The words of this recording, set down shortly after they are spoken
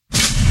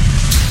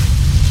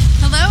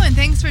and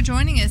thanks for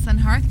joining us on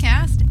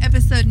Hearthcast,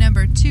 episode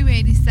number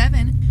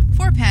 287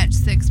 for patch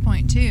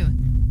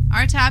 6.2.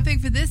 Our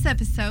topic for this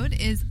episode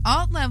is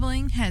Alt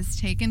Leveling has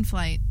taken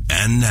flight.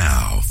 And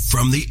now,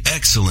 from the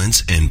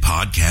Excellence in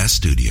Podcast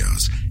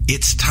Studios,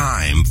 it's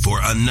time for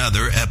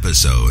another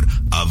episode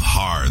of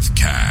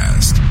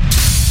Hearthcast.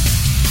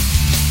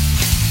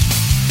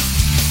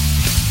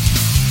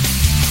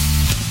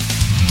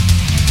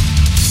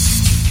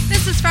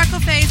 This is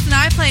Freckleface, and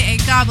I play a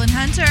Goblin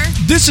Hunter.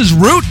 This is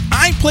Root.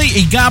 I play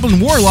a Goblin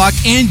Warlock,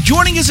 and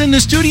joining us in the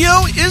studio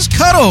is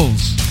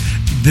Cuddles.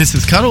 This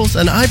is Cuddles,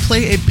 and I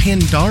play a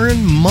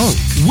Pandaren Monk.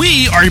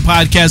 We are a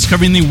podcast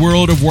covering the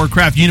World of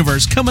Warcraft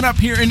universe. Coming up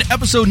here in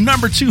episode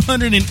number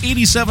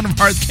 287 of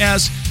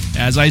Hearthcast,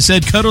 as I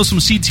said, Cuddles from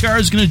CTR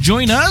is going to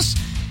join us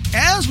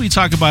as we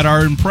talk about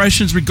our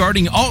impressions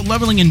regarding alt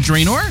leveling in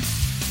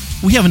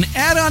Draenor. We have an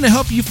add-on to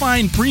help you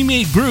find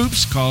pre-made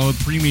groups called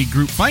Pre-Made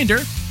Group Finder.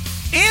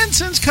 And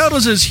since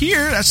Cuddles is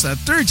here, that's the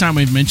third time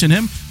we've mentioned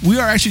him, we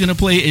are actually going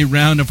to play a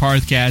round of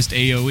Hearthcast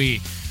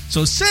AoE.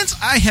 So since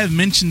I have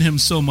mentioned him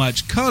so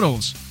much,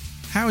 Cuddles,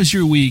 how has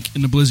your week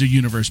in the Blizzard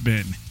universe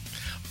been?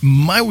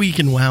 My week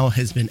in WoW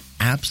has been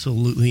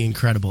absolutely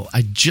incredible.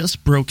 I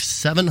just broke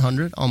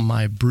 700 on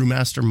my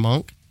Brewmaster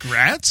Monk.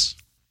 Congrats.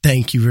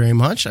 Thank you very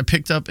much. I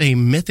picked up a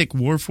Mythic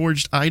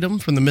Warforged item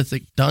from the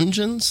Mythic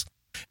Dungeons,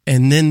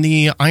 and then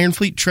the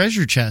Ironfleet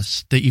treasure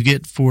chest that you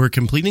get for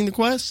completing the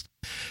quest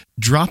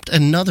dropped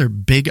another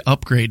big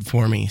upgrade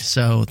for me.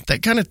 So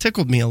that kind of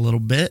tickled me a little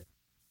bit.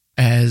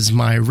 As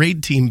my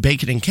raid team,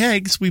 Bacon and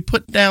Kegs, we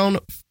put down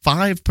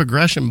 5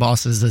 progression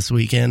bosses this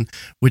weekend,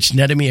 which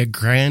netted me a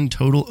grand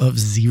total of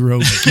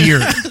 0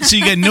 gear. So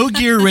you got no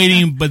gear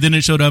rating, but then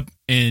it showed up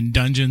in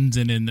dungeons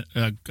and in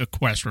a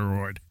quest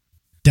reward.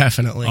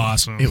 Definitely.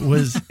 Awesome. It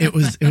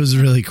was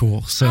really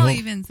cool. So All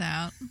evens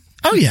out.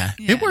 Oh yeah,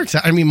 it works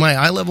out. I mean, my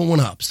eye level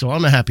went up, so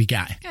I'm a happy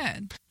guy.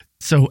 Good.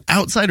 So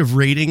outside of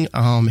raiding,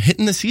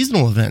 hitting the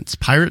seasonal events,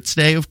 Pirates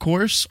Day, of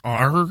course,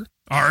 Arg.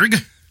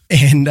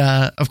 And,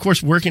 of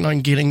course, working on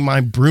getting my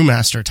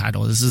Brewmaster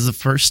title. This is the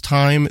first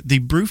time the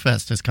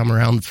Brewfest has come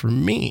around for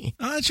me.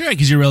 Oh, that's right,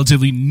 because you're a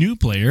relatively new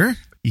player.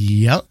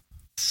 Yep.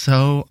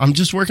 So I'm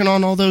just working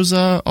on all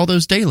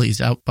those dailies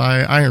out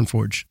by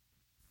Ironforge.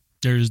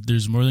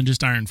 There's more than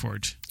just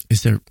Ironforge.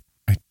 Is there?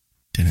 I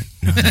didn't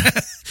know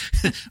that.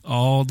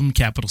 All them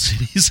capital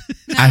cities.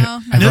 No, I've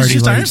no. already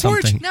just learned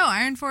Ironforge? something. No,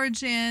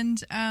 Ironforge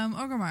and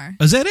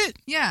Orgrimmar. Is that it?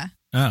 Yeah.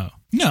 Oh.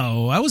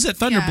 No, I was at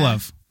Thunder Yeah.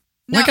 Bluff.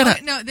 No, Why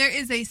no, there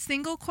is a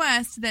single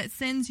quest that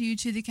sends you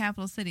to the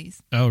capital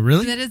cities. Oh,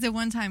 really? That is a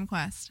one-time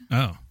quest.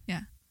 Oh.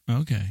 Yeah.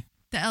 Okay.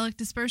 The Elec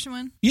Dispersion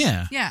one?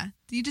 Yeah. Yeah.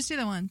 You just do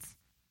that once.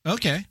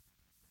 Okay.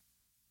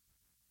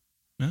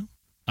 Well,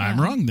 Yeah.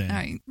 I'm wrong then. All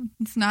right.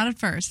 It's not at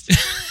first.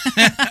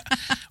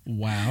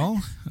 Wow.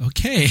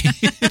 Okay.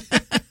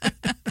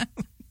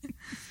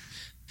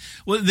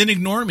 Well, then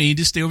ignore me.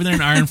 Just stay over there in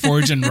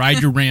Ironforge and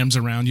ride your rams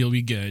around. You'll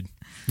be good.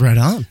 Right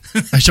on.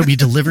 I shall be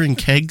delivering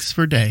kegs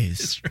for days.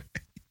 That's right.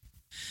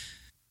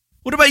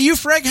 What about you,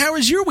 Frank? How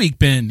has your week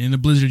been in the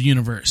Blizzard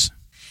universe?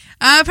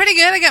 Pretty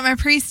good. I got my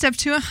priest up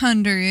to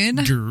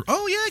 100.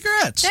 Oh, yeah,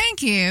 congrats.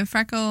 Thank you,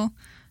 Freckle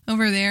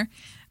over there.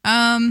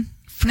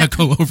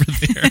 Freckle over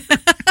there.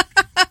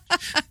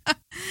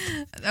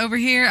 Over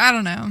here, I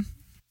don't know.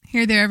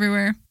 Here, there,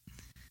 everywhere.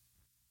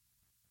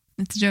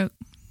 It's a joke.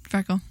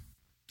 Freckle.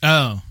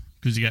 Oh,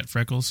 because you got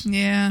freckles?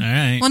 Yeah. All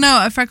right. Well,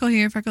 no, a freckle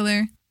here, freckle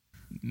there.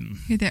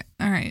 Here, there.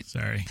 All right.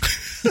 Sorry.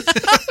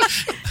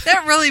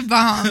 That really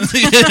bombed.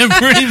 Yeah,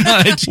 pretty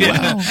much.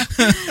 Yeah.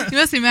 Wow. You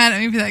must be mad at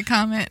me for that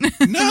comment.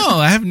 No,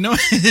 I have no.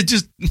 It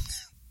just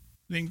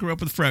didn't grow up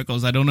with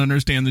freckles. I don't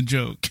understand the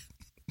joke.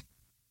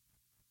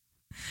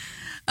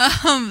 So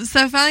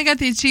I finally got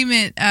the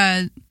achievement,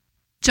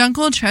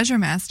 Jungle Treasure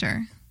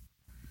Master.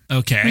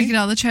 Okay. We get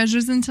all the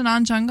treasures into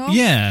non-jungle.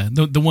 Yeah,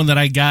 the one that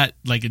I got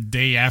like a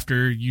day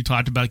after you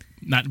talked about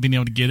not being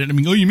able to get it. I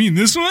mean, oh, you mean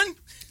this one?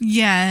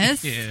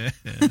 Yes. Yeah.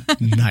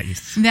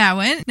 Nice. That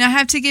one. Now I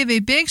have to give a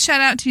big shout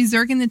out to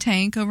Zerkin the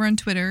Tank over on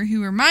Twitter,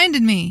 who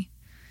reminded me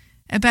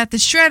about the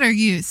Shredder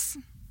use.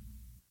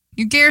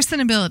 Your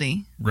Garrison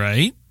ability.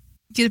 Right.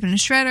 Get up in a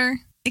Shredder.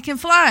 It can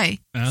fly.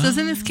 Oh. So it's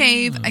in this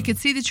cave. I could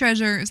see the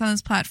treasure. It's on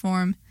this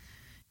platform.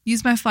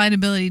 Use my flight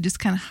ability. Just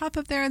kind of hop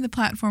up there at the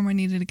platform I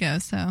needed to go.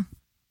 So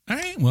All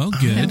right. Well,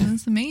 that good.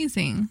 was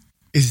amazing.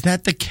 Is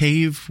that the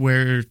cave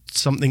where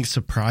something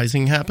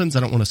surprising happens? I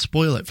don't want to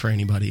spoil it for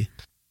anybody.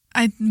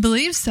 I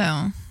believe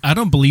so. I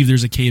don't believe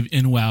there's a cave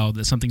in WoW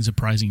that something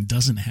surprising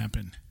doesn't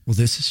happen. Well,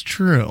 this is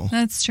true.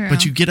 That's true.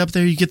 But you get up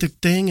there, you get the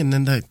thing, and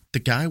then the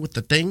guy with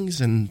the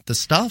things and the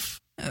stuff.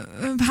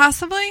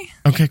 Possibly.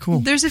 Okay,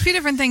 cool. There's a few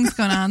different things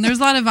going on. There's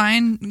a lot of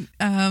vine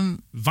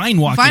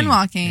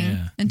walking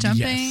and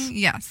jumping.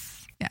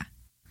 Yes. Yeah.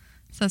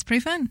 So that's pretty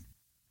fun.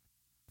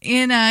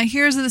 In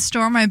Heroes of the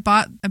Storm, I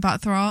bought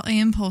Thrall. I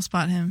impulse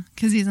bought him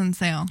because he's on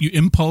sale. You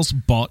impulse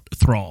bought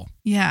Thrall.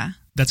 Yeah.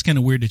 That's kind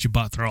of weird that you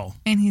bought Thrall.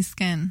 And his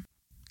skin.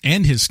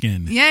 And his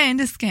skin. Yeah, and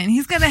his skin.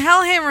 He's got a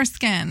Hellhammer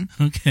skin.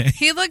 Okay.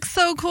 He looks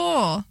so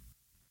cool.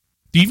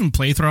 Do you even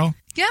play Thrall?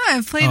 Yeah,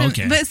 I've played Oh, him.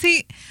 okay. But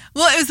see,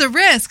 well, it was a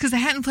risk because I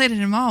hadn't played it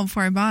in mall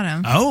before I bought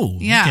him. Oh,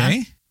 Yeah.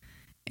 okay.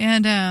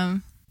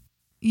 And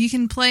you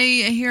can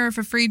play a hero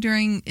for free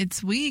during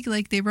its week.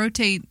 Like, they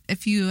rotate a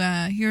few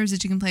heroes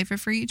that you can play for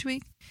free each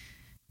week.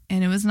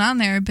 And it wasn't on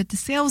there, but the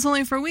sale was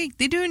only for a week.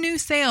 They do a new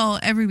sale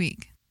every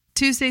week,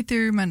 Tuesday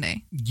through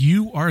Monday.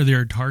 You are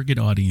their target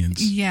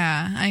audience.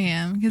 Yeah, I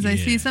am. Because I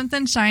see Yeah.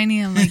 something shiny.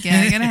 I'm like, yeah,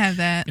 I got to have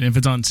that. And if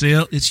it's on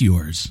sale, it's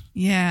yours.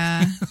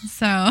 Yeah.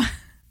 So,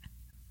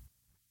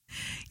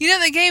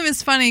 the game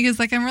is funny because,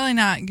 like, I'm really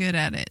not good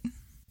at it.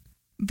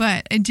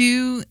 But I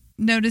do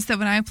notice that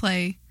when I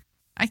play,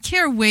 I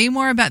care way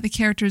more about the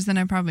characters than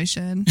I probably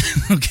should.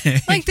 Okay.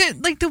 Like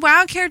the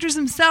WoW characters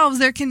themselves,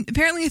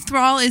 apparently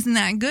Thrall isn't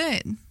that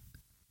good,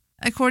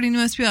 according to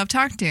most people I've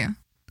talked to.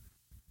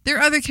 There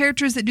are other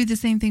characters that do the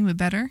same thing but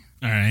better.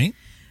 All right.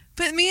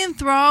 But me and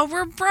Thrall,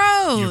 we're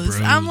bros. You're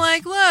bros. I'm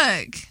like,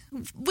 look,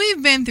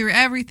 we've been through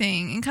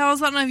everything. And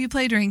Kyle's, I don't know if you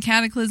played during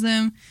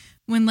Cataclysm,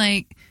 when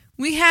like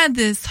we had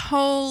this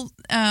whole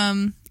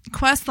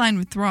quest line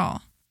with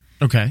Thrall.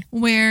 Okay.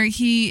 Where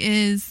he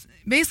is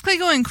basically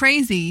going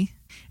crazy,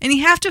 and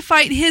you have to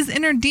fight his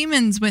inner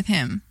demons with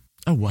him.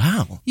 Oh,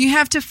 wow. You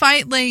have to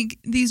fight, like,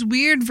 these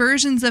weird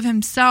versions of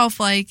himself.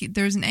 Like,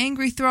 there's an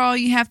angry Thrall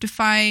you have to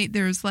fight.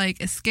 There's,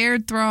 like, a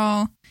scared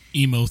Thrall.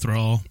 Emo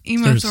Thrall.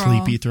 There's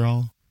sleepy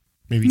Thrall.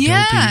 Maybe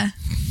yeah. dopey.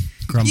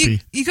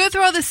 Grumpy. You go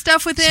through all this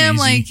stuff with him.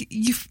 Sleazy.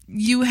 Like,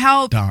 you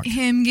help Dark.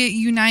 him get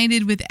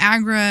united with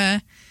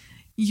Agra.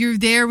 You're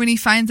there when he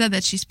finds out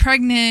that she's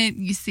pregnant.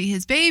 You see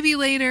his baby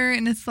later,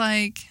 and it's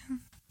like,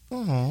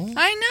 Aww.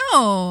 I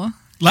know.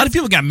 A lot of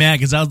people got mad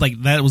because I was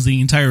like, that was the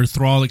entire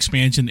Thrall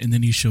expansion, and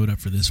then he showed up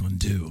for this one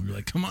too. You're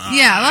like, come on.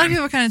 Yeah, a lot of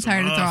people are kind of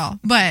tired of Thrall,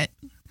 but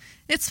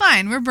it's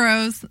fine. We're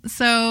bros,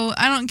 so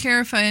I don't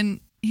care if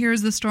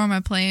here's the storm I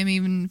play him,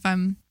 even if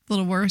I'm a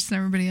little worse than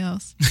everybody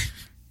else.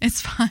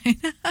 It's fine.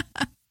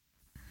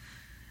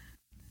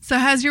 So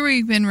how's your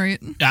week been, Root?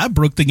 I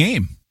broke the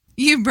game.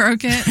 You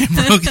broke it.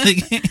 Broke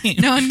the game.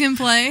 No one can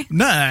play?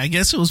 No, I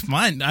guess it was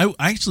fine. I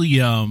actually,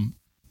 all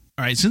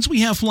right, since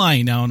we have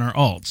flying now in our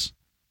alts,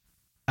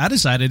 I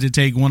decided to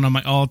take one of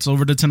my alts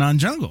over to Tanan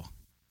Jungle.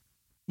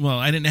 Well,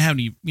 I didn't have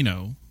any,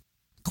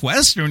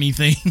 quests or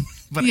anything,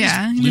 but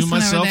Yeah, I you just just blew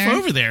went over myself there.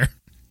 over there.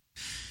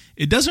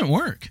 It doesn't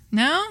work.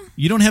 No?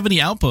 You don't have any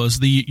outposts.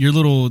 Your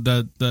little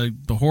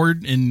the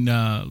Horde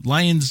and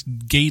Lions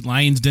Gate,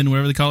 Lions Den,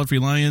 whatever they call it for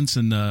your Lions,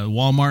 and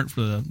Walmart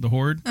for the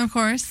Horde. Of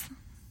course.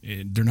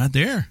 They're not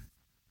there.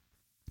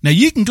 Now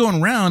you can go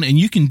around and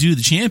you can do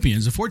the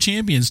champions. The 4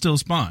 champions still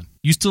spawn.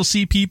 You still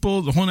see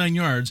people, the whole 9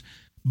 yards,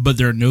 but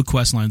there are no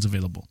quest lines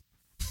available.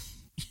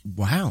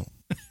 Wow.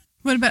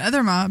 What about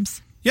other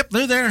mobs? Yep,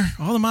 they're there.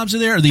 All the mobs are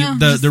there.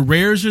 The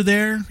rares are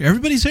there.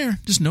 Everybody's there.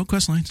 Just no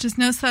quest lines. Just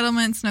no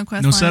settlements, no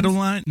quest No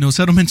lines? no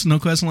settlements, no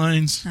quest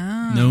lines.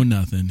 Oh. No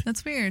nothing.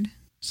 That's weird.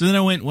 So then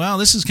I went, wow,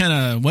 this is kind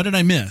of, what did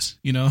I miss?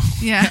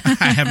 Yeah.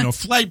 I have no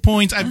flight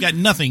points. I've got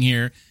nothing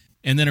here.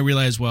 And then I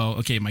realized, well,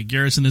 okay, my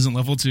garrison isn't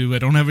level 2. I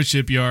don't have a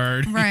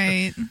shipyard.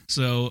 Right.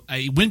 So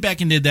I went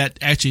back and did that.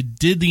 Actually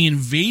did the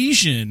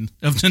invasion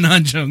of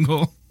Tanan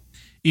Jungle,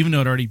 even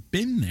though I'd already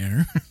been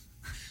there.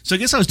 So I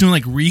guess I was doing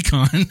like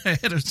recon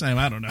ahead of time.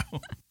 I don't know.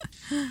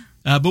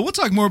 But we'll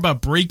talk more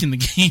about breaking the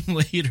game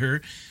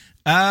later.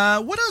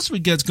 What else we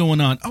got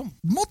going on? Oh,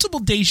 multiple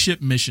day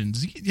ship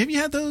missions. Have you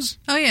had those?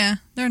 Oh, yeah.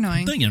 They're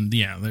annoying.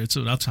 Yeah, that's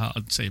what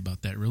I'd say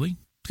about that, really.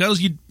 Because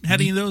you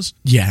had any of those?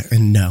 Yeah,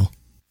 and no.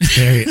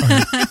 They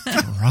are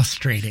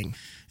frustrating.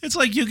 It's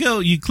like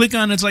you click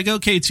on it's like,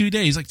 okay, 2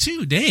 days. Like,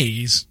 2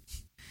 days?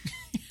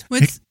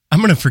 I'm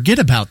going to forget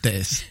about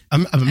this.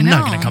 I'm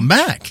not going to come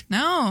back.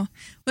 No.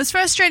 What's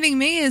frustrating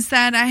me is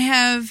that I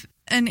have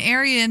an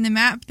area in the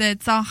map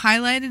that's all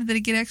highlighted that I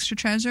get extra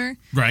treasure.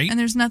 Right. And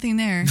there's nothing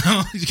there.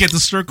 No, you get the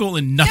circle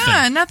and nothing.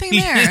 Yeah, nothing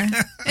there.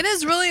 It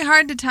is really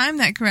hard to time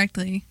that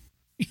correctly.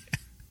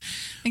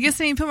 I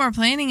guess I need to put more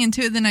planning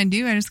into it than I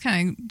do. I just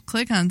kind of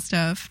click on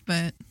stuff,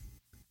 but...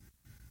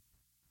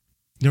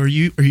 Are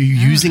you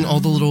using all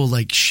the little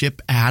like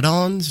ship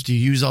add-ons? Do you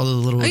use all the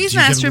little? I use do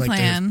you give Master them, like,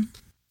 Plan.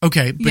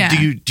 Okay, but Yeah.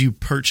 do you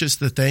purchase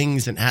the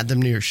things and add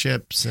them to your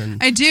ships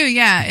and I do,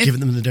 yeah. give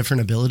them the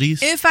different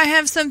abilities? If I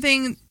have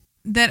something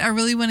that I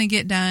really want to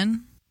get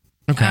done,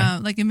 Okay,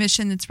 like a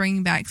mission that's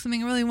bringing back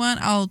something I really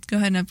want, I'll go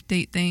ahead and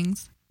update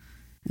things.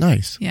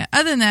 nice. Yeah.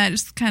 Other than that,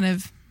 just kind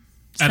of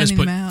I just sending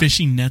put them out.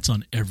 fishing nets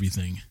on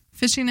everything.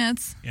 Fishing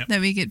nets Yep. that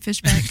we get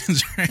fish back.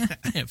 That's right.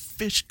 I have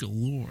fish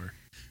galore.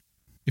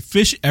 If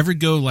fish ever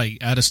go like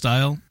out of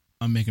style,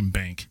 I'm making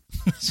bank.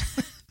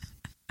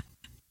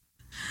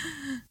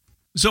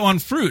 So on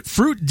Fruit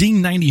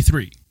Ding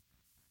 93.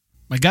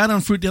 I got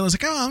on Fruit Deal. I was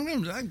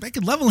like, I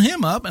could level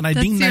him up, and I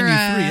That's ding your,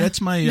 93.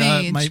 That's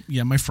my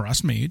mage. my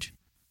Frost Mage.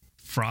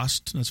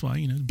 Frost. That's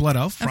why Blood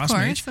Elf. Frost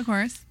Mage. Of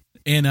course.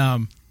 And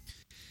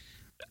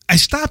I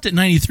stopped at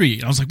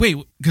 93. I was like, wait,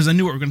 because I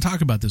knew what we were going to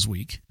talk about this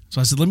week. So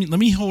I said, let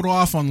me hold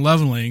off on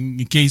leveling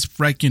in case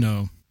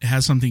Freck,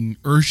 has something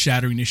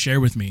earth-shattering to share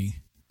with me,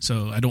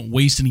 so I don't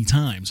waste any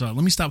time. So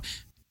let me stop.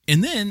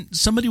 And then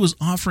somebody was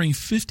offering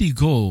 50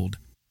 gold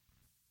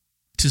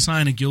to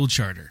sign a guild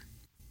charter.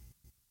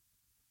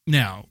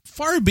 Now,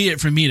 far be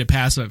it from me to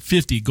pass up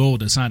 50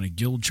 gold to sign a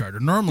guild charter.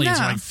 Normally it's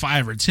like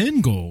 5 or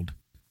 10 gold.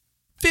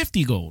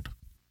 50 gold.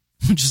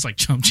 Just like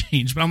chump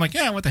change. But I'm like,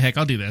 yeah, what the heck,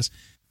 I'll do this.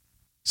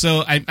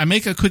 So I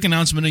make a quick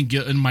announcement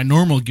in my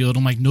normal guild.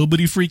 I'm like,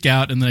 nobody freak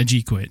out, and then I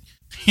G-quit.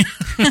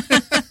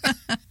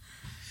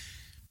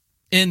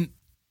 And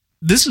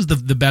this is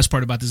the best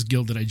part about this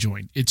guild that I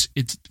joined. It's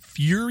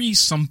Fury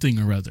something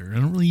or other. I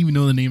don't really even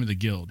know the name of the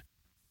guild.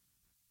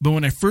 But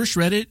when I first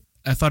read it,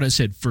 I thought it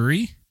said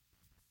furry.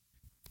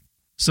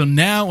 So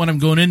now when I'm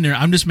going in there,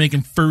 I'm just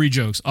making furry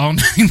jokes all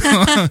night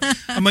long.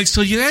 I'm like,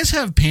 so you guys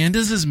have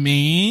pandas as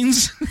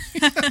mains?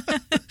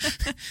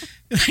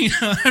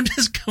 I'm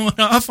just going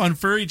off on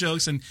furry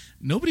jokes, and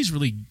nobody's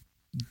really...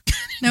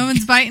 No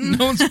one's biting?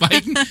 No one's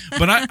biting.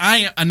 But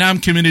I now I'm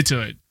committed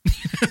to it.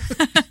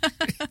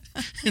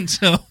 And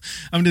so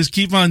I'm just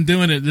keep on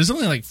doing it. There's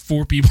only like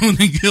 4 people in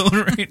the guild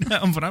right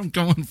now, but I'm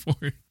going for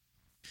it.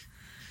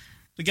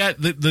 The guy,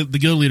 the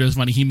guild leader is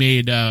funny. He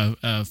made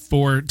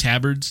 4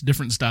 tabards,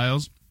 different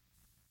styles,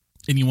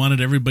 and he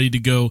wanted everybody to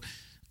go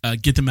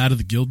get them out of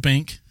the guild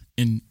bank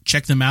and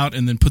check them out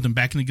and then put them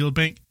back in the guild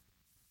bank.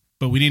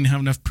 But we didn't have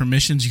enough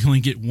permissions. You can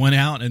only get 1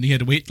 out, and he had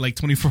to wait like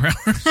 24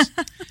 hours.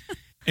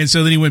 And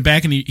so then he went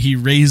back and he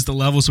raised the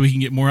level so he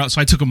can get more out.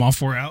 So I took them all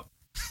 4 out.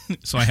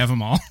 So I have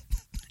them all.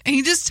 And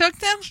you just took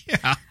them?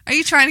 Yeah. Are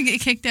you trying to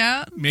get kicked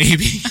out?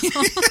 Maybe.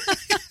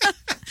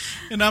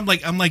 And I'm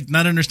like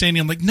not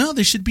understanding. I'm like, no,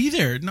 they should be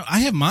there. No, I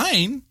have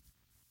mine.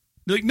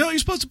 They're like, no, you're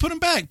supposed to put them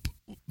back.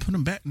 Put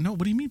them back? No,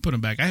 what do you mean put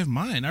them back? I have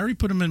mine. I already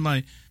put them in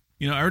my,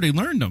 I already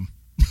learned them.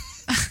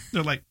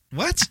 They're like,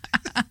 what?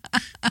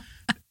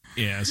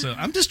 Yeah, so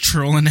I'm just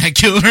trolling that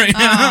guild right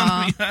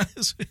now, to be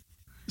honest with you.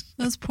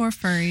 Those poor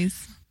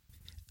furries.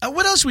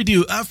 What else we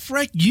do?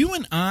 Freck, you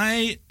and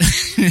I,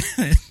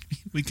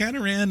 we kind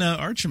of ran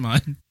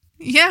Archimon.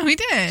 Yeah, we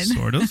did.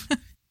 Sort of.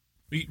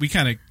 We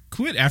kind of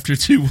quit after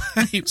 2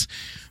 wipes.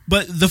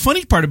 But the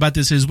funny part about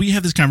this is we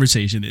have this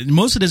conversation.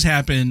 Most of this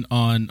happened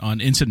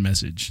on instant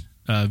message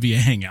via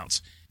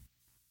Hangouts.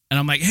 And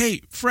I'm like,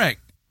 hey, Freck,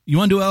 you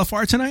want to do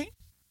LFR tonight?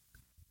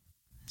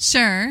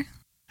 Sure.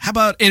 How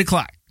about 8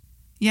 o'clock?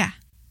 Yeah.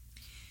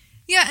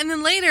 Yeah, and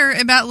then later,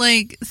 about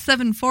like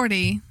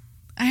 7:40,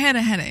 I had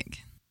a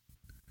headache.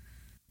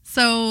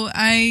 So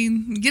I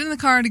get in the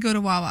car to go to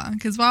Wawa,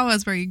 because Wawa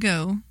is where you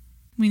go.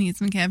 We need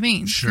some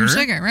caffeine. Sure. Some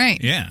sugar,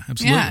 right? Yeah,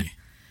 absolutely. Yeah.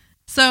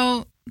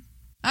 So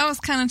I was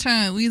kind of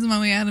trying to weasel my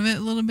way out of it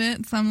a little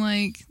bit. So I'm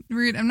like,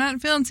 Root, I'm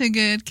not feeling too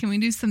good. Can we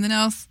do something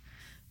else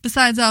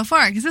besides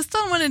LFR? Because I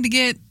still wanted to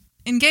get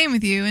in game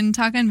with you and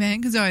talk on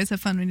Vent, because I always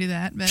have fun when we do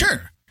that. But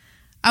sure.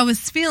 I was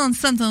feeling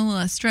something a little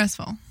less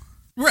stressful.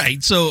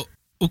 Right. So,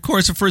 of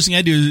course, the first thing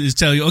I do is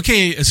tell you,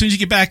 okay, as soon as you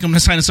get back, I'm going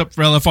to sign us up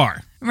for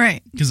LFR.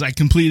 Right. Because I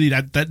completely,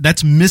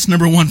 that's miss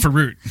number 1 for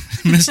Root.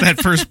 Missed that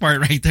first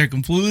part right there.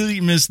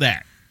 Completely missed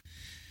that.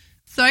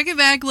 So I get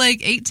back like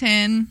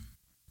 8:10,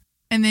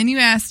 and then you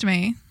asked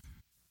me.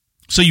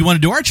 So you want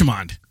to do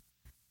Archimon?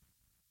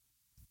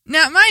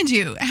 Now, mind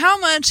you, how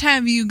much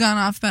have you gone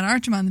off about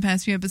Archimon the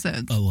past few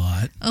episodes? A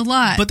lot. A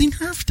lot. But they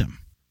nerfed him.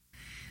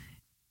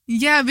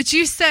 Yeah, but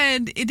you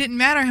said it didn't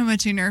matter how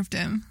much you nerfed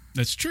him.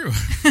 That's true.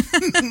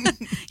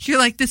 You're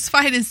like, this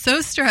fight is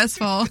so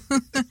stressful.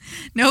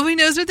 Nobody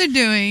knows what they're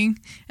doing.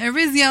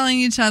 Everybody's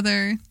yelling at each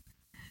other.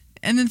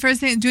 And then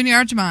first thing, Junior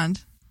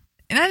Archimon.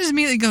 And I just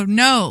immediately go,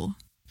 no.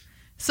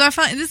 So I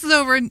find this is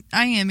over.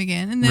 I am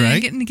again. And then I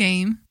get in the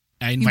game.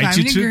 I invite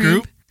you to a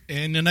group.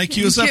 And then I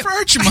queue us up for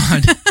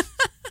Archimon.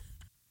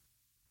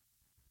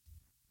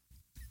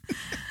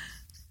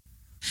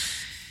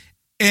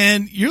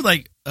 And you're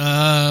like,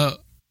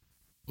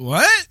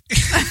 what?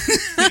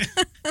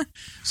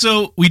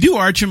 So we do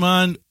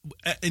Archimon,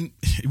 and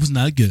it was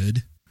not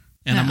good.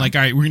 And I'm like,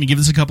 all right, we're going to give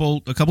this a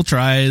couple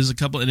tries, and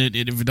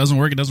if it doesn't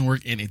work, it doesn't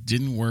work, and it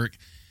didn't work.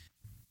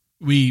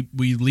 We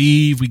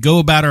leave, we go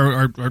about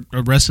our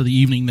rest of the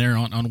evening there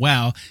on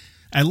WoW.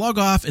 I log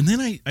off, and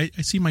then I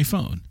see my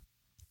phone,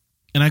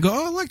 and I go,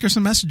 oh look, there's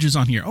some messages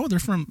on here. Oh, they're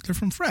from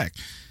Freck,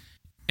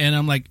 and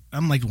I'm like,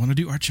 want to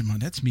do Archimon?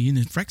 That's me. And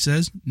then Freck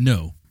says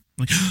no.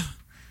 I'm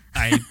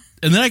like,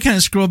 and then I kind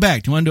of scroll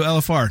back. Do you want to do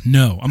LFR?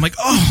 No. I'm like,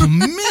 oh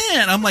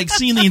man. I'm like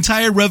seeing the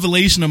entire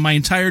revelation of my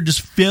entire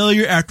just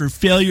failure after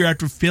failure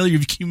after failure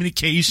of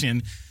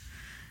communication.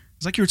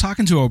 It's like you were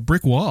talking to a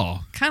brick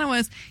wall. Kind of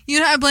was. You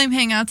know, I blame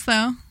Hangouts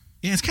though.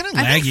 Yeah, it's kind of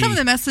laggy. I think some of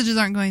the messages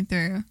aren't going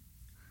through.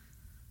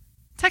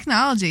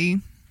 Technology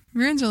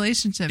ruins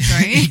relationships,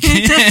 right?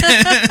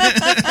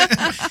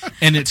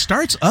 And it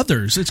starts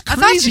others. It's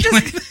crazy.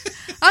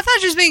 I thought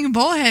you were just being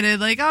bullheaded.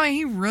 Like, oh,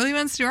 he really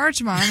wants to do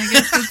Archimon. I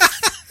guess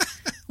that's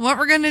what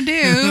we're going to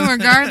do,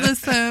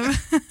 regardless of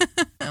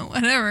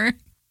whatever.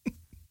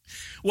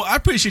 Well, I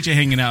appreciate you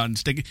hanging out and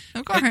sticking.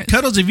 Of course.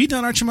 Cuddles, have you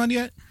done Archimon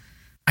yet?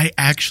 I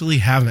actually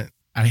haven't.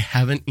 I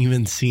haven't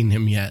even seen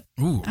him yet.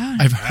 Ooh.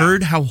 I've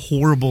heard how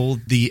horrible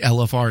the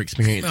LFR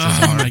experiences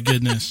Oh, are. my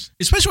goodness.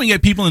 Especially when you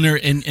get people in there,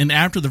 and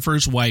after the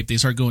first wipe, they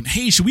start going,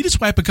 hey, should we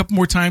just wipe a couple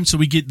more times so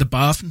we get the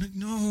buff? I'm like,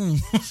 no.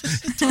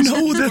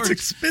 No, that's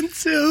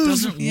expensive. It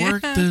doesn't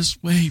work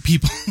this way,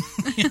 people.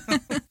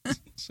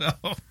 So,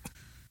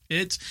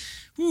 it's,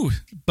 whew.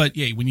 But,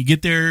 yeah, when you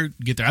get there,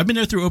 get there. I've been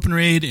there through Open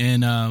Raid,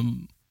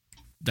 and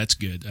that's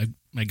good.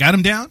 I got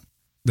him down.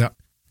 Yeah.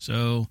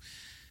 So,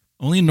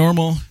 only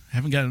normal. I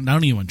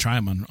don't even want to try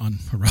them on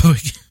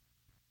Heroic,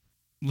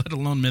 let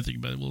alone Mythic,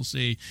 but we'll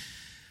see.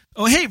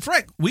 Oh, hey,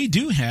 Freck, we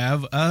do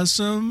have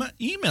some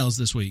emails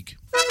this week.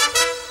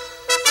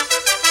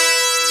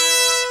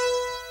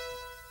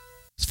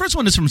 This first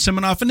one is from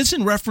Semenoff, and it's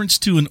in reference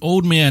to an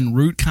Old Man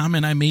Root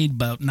comment I made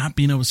about not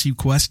being able to see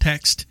quest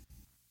text,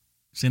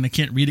 saying I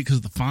can't read it because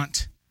of the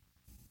font.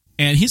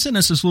 And he sent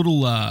us this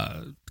little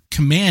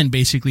command,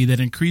 basically, that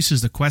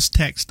increases the quest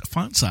text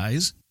font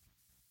size.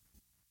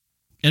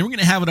 And we're going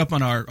to have it up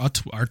on our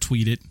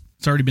tweet it.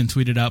 It's already been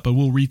tweeted out, but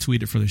we'll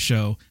retweet it for the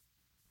show.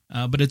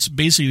 But it's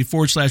basically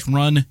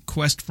 /run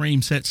quest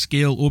frame set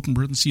scale open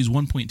parentheses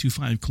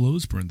 1.25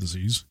 close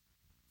parentheses.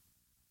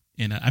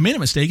 And I made a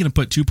mistake and I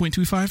put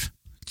 2.25.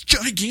 It's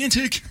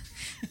gigantic.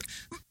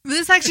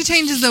 This actually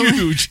changes the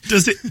Huge.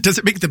 Does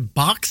it make the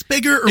box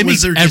bigger, or It was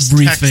makes there just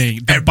everything.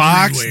 text The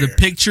box, the everywhere?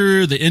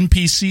 picture, the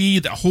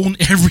NPC, the whole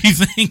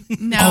everything.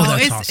 No, Oh,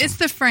 that's it's awesome. it's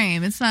the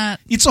frame. It's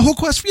not It's a whole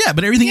quest, yeah,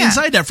 but everything Yeah.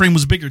 inside that frame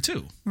was bigger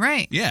too.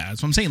 right. Yeah,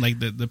 that's what I'm saying. Like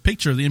the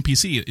picture of the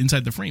NPC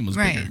inside the frame was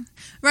Right. bigger.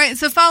 Right.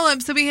 So follow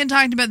up. So we had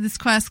talked about this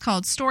quest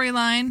called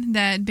Storyline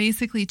that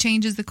basically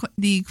changes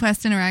the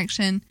quest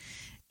interaction.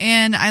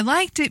 And I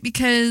liked it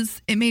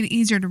because it made it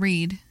easier to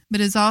read,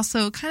 but it's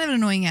also kind of an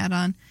annoying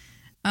add-on.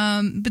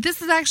 But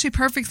this is actually a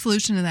perfect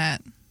solution to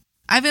that.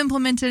 I've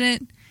implemented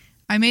it.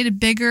 I made it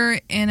bigger,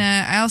 and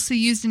I also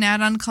used an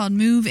add-on called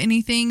Move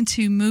Anything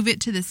to move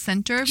it to the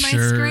center of my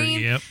screen.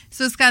 Yep.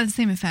 So it's got the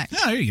same effect.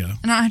 Yeah, there you go.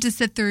 I don't have to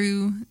sit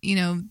through,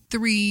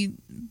 3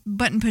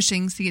 button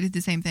pushings to get to the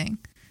same thing.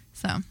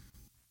 So,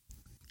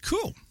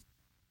 Cool.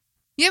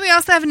 yeah, we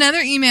also have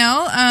another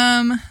email.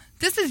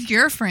 This is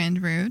your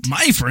friend, Root.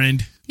 My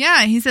friend.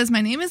 Yeah, he says,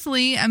 my name is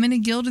Lee. I'm in a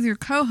guild with your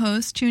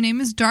co-host, whose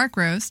name is Dark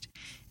Roast.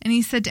 And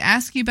he said to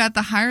ask you about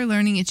the higher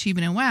learning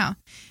achievement in WoW.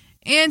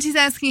 And he's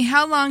asking,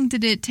 how long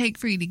did it take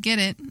for you to get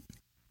it?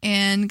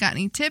 And got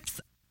any tips?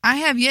 I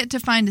have yet to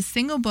find a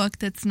single book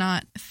that's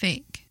not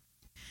fake.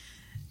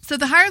 So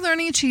the higher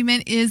learning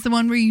achievement is the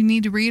one where you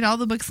need to read all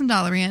the books in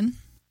Dalaran.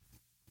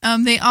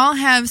 They all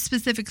have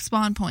specific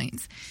spawn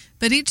points.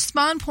 But each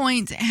spawn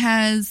point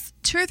has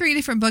 2 or 3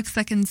 different books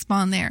that can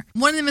spawn there.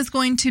 One of them is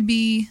going to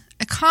be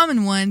a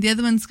common one. The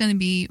other one's going to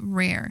be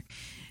rare.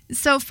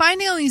 So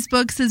finding all these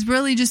books is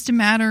really just a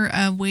matter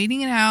of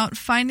waiting it out,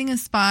 finding a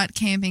spot,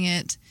 camping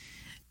it,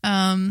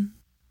 and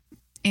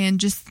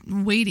just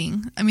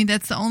waiting. I mean,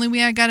 that's the only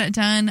way I got it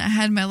done. I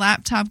had my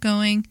laptop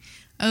going.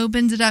 I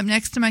opened it up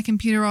next to my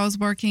computer while I was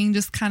working,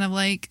 just kind of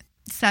like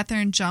sat there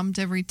and jumped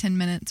every 10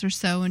 minutes or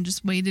so and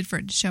just waited for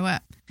it to show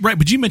up. Right,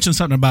 but you mentioned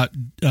something about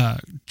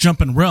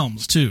jumping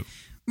realms, too.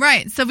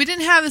 Right. So we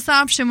didn't have this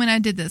option when I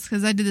did this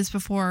because I did this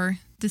before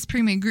this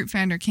pre-made group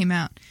finder came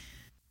out.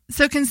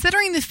 So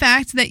considering the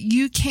fact that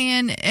you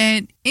can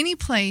at any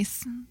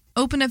place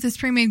open up this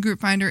pre-made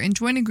group finder and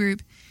join a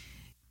group,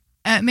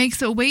 it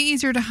makes it way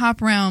easier to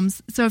hop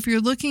realms. So if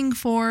you're looking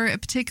for a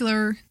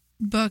particular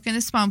book and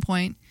a spawn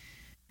point,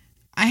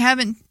 I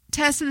haven't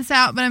tested this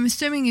out, but I'm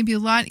assuming it'd be a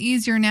lot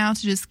easier now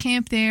to just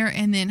camp there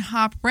and then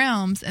hop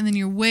realms, and then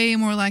you're way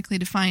more likely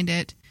to find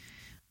it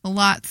a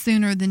lot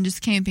sooner than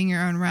just camping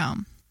your own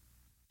realm.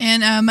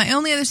 And my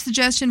only other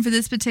suggestion for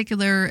this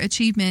particular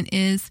achievement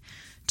is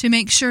to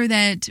make sure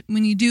that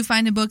when you do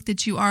find a book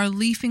that you are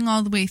leafing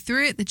all the way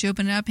through it, that you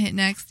open it up, hit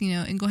next,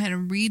 and go ahead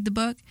and read the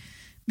book,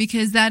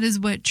 because that is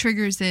what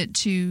triggers it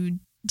to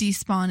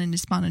despawn and to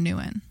spawn a new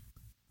one.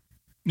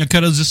 Now,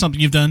 Cuddle, is this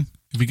something you've done?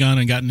 Have you gone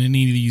and gotten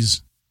any of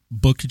these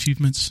book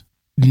achievements?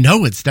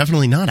 No, it's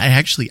definitely not. I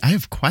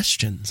have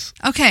questions.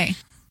 Okay.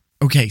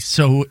 Okay,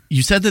 so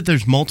you said that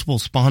there's multiple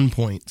spawn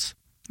points.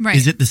 Right.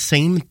 Is it the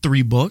same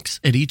 3 books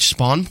at each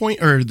spawn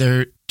point, or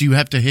do you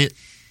have to hit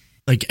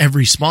like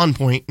every spawn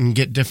point and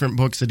get different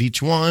books at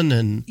each one?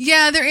 And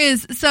Yeah, there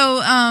is. So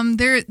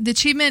the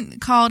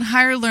achievement called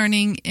Higher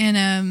Learning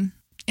in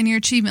your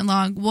achievement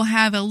log will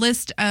have a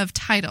list of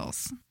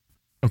titles.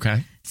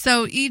 okay,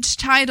 So each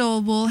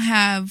title will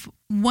have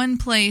one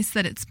place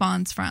that it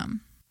spawns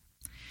from.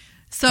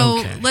 So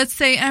Okay. let's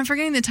say, and I'm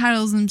forgetting the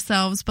titles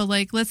themselves, but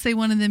let's say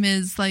one of them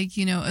is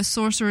A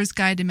Sorcerer's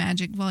Guide to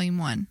Magic Volume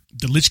 1.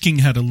 The Lich King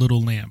Had a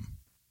Little Lamb.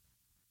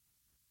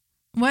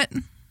 What?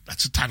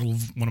 That's the title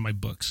of one of my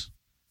books.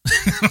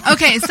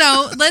 Okay,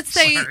 so let's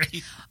say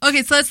Sorry.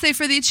 let's say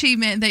for the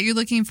achievement that you're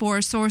looking for,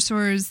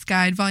 Sorcerer's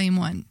Guide Volume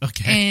 1.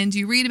 Okay. And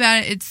you read about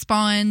it, it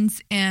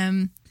spawns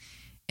in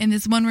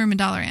this one room in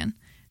Dalaran.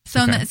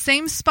 So in Okay. that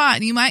same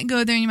spot, you might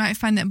go there and you might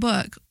find that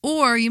book,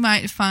 or you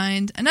might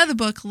find another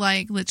book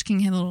like Lich King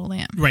Had a Little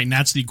Lamb. Right, and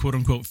that's the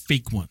quote-unquote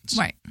fake ones.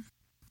 Right.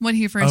 What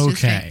he refers to as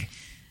fake. okay.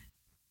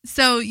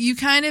 So you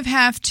kind of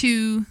have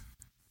to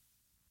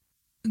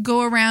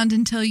go around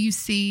until you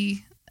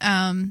see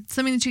something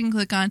that you can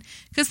click on.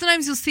 Because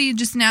sometimes you'll see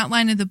just an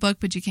outline of the book,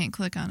 but you can't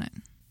click on it.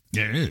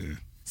 Yeah.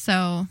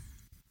 So.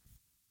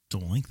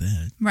 Don't like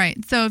that. Right.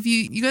 So if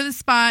you go to the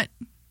spot,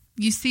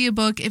 you see a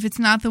book. If it's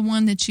not the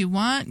one that you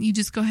want, you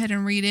just go ahead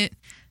and read it.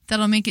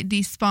 That'll make it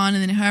despawn.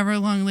 And then however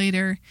long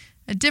later,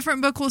 a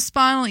different book will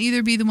spawn. It'll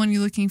either be the one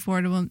you're looking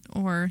for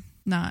or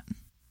not.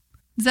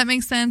 Does that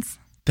make sense?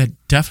 That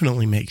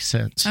definitely makes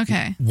sense.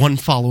 Okay. One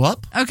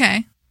follow-up?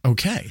 Okay.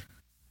 Okay.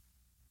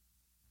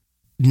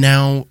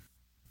 Now,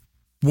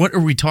 what are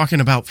we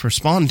talking about for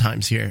spawn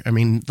times here? I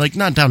mean, like,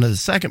 not down to the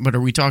second, but are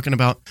we talking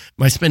about,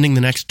 am I spending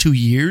the next 2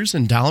 years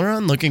in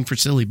Dalaran looking for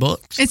silly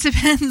books? It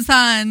depends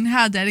on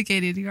how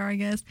dedicated you are, I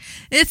guess.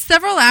 It's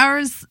several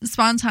hours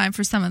spawn time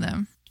for some of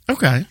them.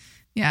 Okay.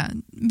 Yeah.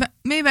 But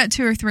maybe about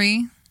 2 or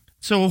 3.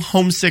 So,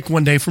 homesick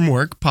one day from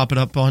work, pop it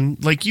up on,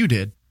 like you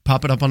did,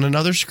 pop it up on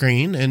another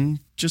screen and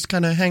just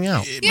kind of hang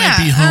out. It might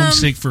be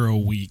homesick for a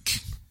week.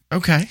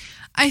 Okay.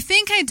 I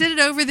think I did it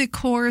over the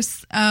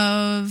course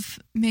of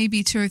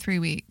maybe 2 or 3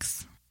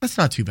 weeks. That's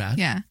not too bad.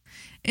 Yeah.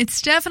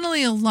 It's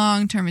definitely a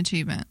long-term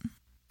achievement.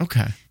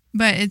 Okay.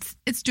 But it's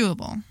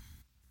doable.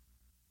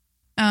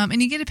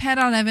 And you get a pet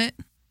out of it.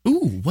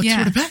 Ooh, what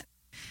sort of pet?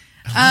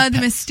 The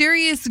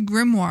Mysterious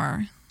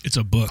Grimoire. It's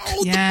a book.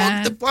 Oh, the book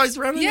that flies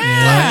around in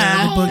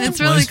Yeah. the book It's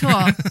that really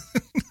flies cool.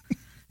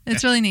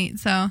 It's really neat.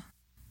 So.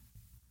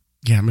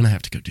 Yeah, I'm going to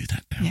have to go do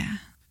that now. Yeah.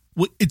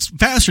 Well, it's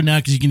faster now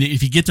because you can.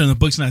 If you get there and the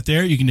book's not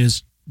there, you can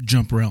just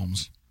jump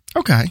realms.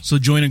 Okay. So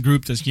join a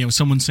group that's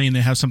someone's saying they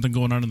have something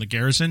going on in the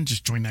garrison.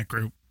 Just join that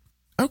group.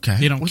 Okay.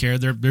 They don't care.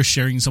 They're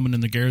sharing someone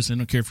in the garrison.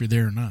 They don't care if you're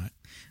there or not.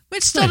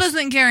 Which still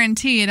doesn't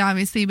guarantee it,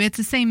 obviously, but it's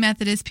the same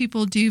method as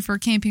people do for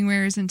camping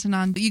rares in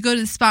Tanan. You go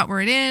to the spot where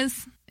it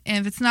is, and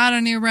if it's not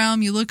on your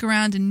realm, you look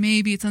around and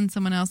maybe it's on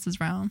someone else's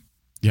realm.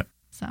 Yep.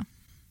 So.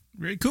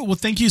 Very cool. Well,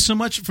 thank you so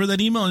much for that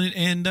email,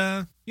 and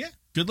yeah,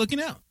 good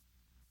looking out.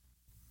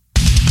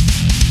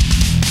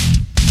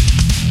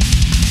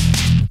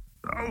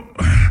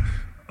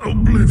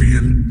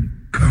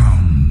 Oblivion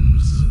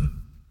comes.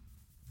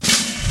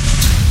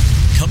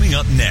 Coming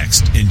up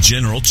next in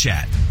General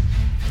Chat.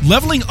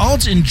 Leveling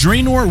alts in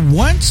Draenor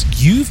once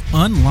you've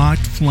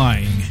unlocked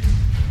flying.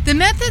 The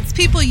methods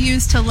people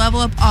use to level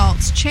up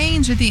alts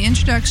changed with the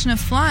introduction of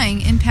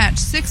flying in patch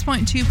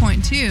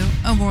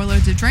 6.2.2 of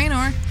Warlords of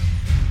Draenor,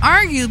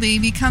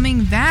 arguably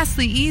becoming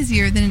vastly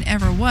easier than it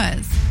ever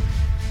was.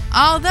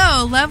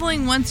 Although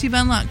leveling once you've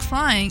unlocked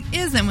flying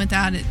isn't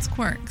without its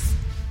quirks.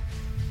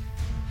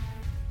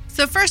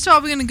 So first of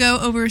all, we're going to go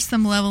over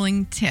some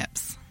leveling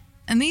tips.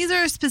 And these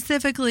are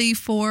specifically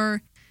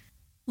for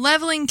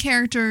leveling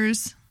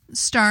characters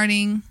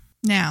starting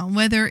now,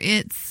 whether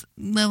it's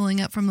leveling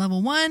up from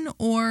level 1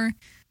 or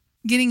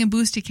getting a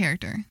boosted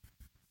character.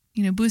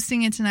 You know,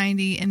 boosting it to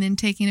 90 and then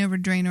taking over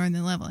Draenor and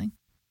then leveling.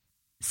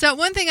 So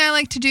one thing I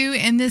like to do,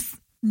 and this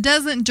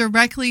doesn't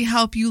directly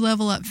help you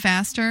level up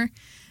faster,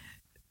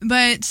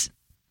 but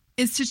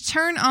it's to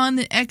turn on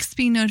the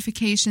XP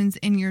notifications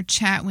in your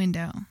chat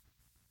window.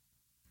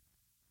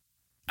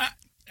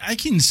 I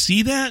can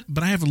see that,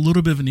 but I have a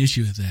little bit of an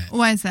issue with that.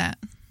 Why is that?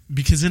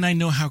 Because then I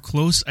know how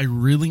close I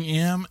really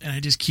am, and I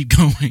just keep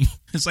going.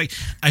 It's like,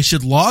 I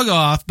should log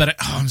off, but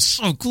I'm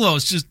so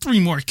close. Just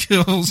 3 more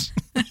kills.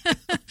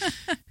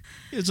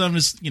 I'm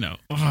just,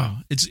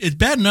 it's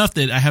bad enough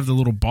that I have the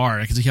little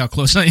bar. I can see how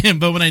close I am.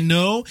 But when I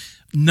know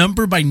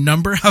number by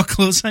number how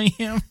close I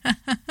am,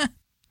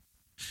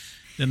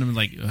 then I'm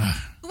like, ugh.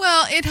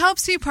 Well, it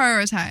helps you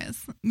prioritize.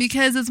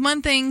 Because it's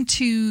one thing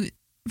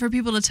for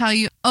people to tell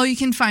you, oh, you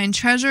can find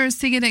treasures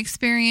to get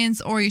experience,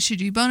 or you should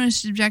do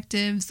bonus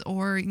objectives,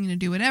 or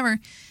do whatever.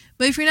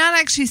 But if you're not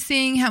actually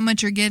seeing how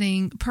much you're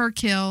getting per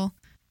kill,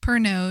 per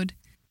node,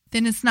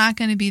 then it's not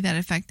going to be that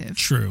effective.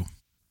 True.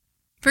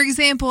 For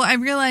example, I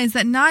realized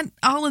that not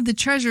all of the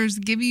treasures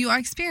give you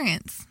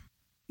experience.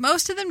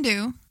 Most of them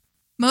do.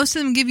 Most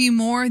of them give you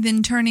more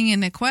than turning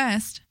in a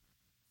quest,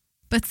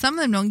 but some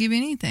of them don't give you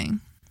anything.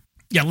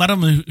 Yeah, a lot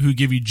of them who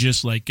give you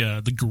just like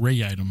the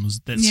gray items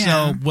that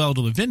sell well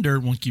to the vendor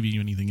won't give you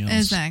anything else.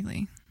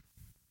 Exactly.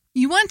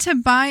 You want to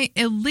buy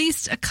at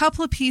least a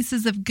couple of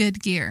pieces of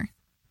good gear.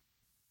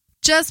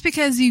 Just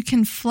because you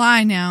can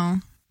fly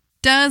now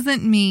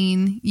doesn't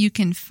mean you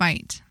can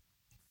fight.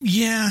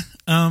 Yeah,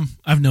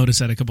 I've noticed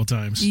that a couple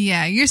times.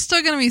 Yeah, you're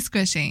still going to be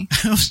squishy.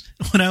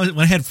 When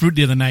I had fruit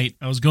the other night,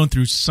 I was going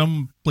through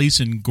some place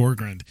in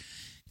Gorgrund,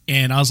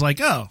 and I was like,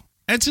 oh,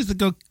 I just to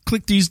go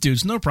click these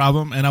dudes, no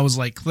problem. And I was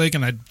like, click,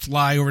 and I'd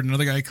fly over to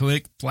another guy,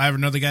 click, fly over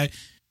to another guy.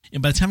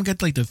 And by the time I got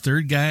to like the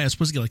third guy, I was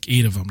supposed to get like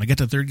 8 of them. I got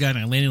to the third guy, and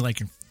I landed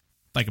like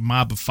a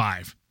mob of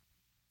 5.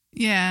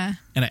 Yeah.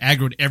 And I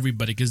aggroed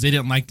everybody because they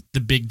didn't like the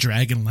big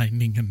dragon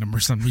lightning in them for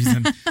some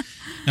reason.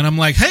 And I'm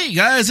like, hey,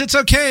 guys, it's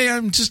okay.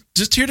 I'm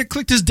just here to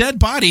click this dead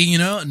body,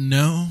 No,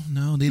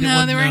 they didn't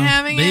want they weren't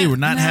having it. They were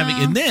not having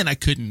it. And then I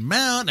couldn't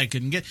mount. I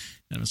couldn't get...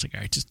 And I was like,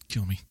 all right, just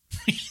kill me.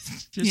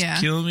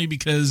 Kill me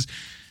because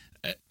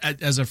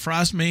as a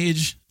frost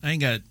mage, I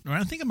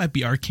think I might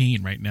be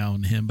arcane right now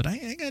in him, but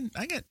I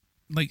got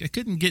like I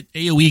couldn't get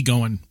AoE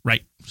going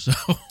right, so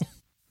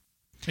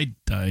I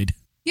died.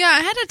 Yeah, I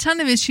had a ton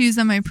of issues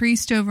on my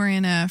priest over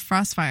in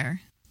Frostfire.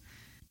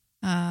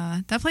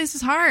 That place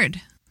is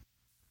hard.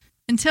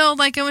 Until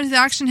like I went to the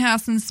auction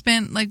house and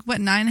spent like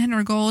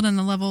 900 gold on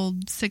a level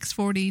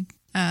 640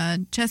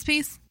 chess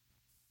piece.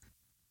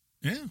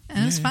 Yeah,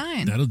 And it was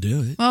fine. That'll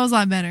do it. Well, it was a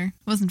lot better.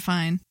 It wasn't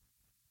fine.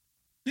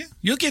 Yeah,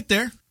 you'll get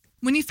there.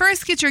 When you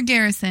first get your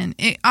garrison,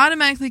 it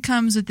automatically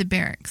comes with the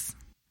barracks.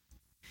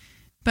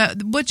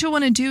 But what you'll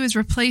want to do is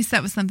replace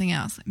that with something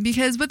else.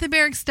 Because what the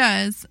barracks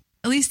does,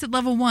 at least at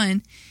level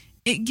 1,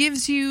 it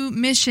gives you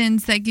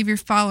missions that give your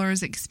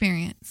followers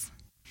experience.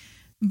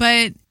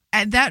 But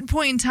at that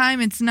point in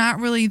time, it's not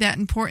really that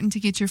important to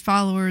get your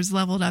followers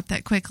leveled up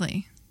that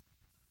quickly.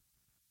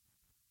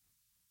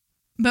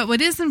 But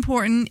what is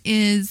important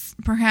is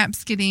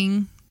perhaps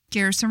getting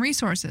garrison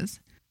resources,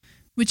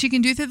 which you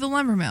can do through the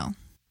lumber mill.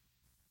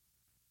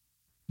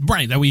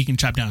 Right, that way you can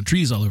chop down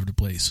trees all over the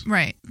place.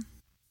 Right.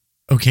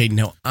 Okay,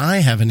 now I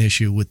have an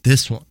issue with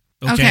this one.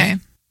 Okay.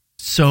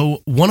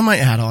 So one of my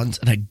add-ons,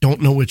 and I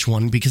don't know which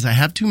one because I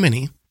have too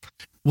many,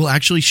 will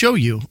actually show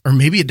you, or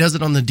maybe it does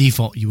it on the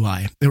default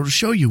UI. It will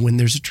show you when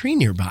there's a tree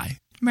nearby.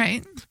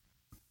 Right.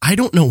 I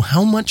don't know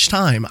how much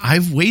time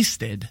I've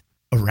wasted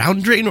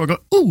around Draenor going,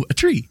 ooh, a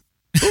tree.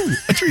 Ooh,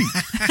 a tree.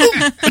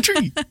 Ooh, a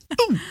tree.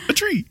 Ooh, a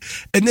tree.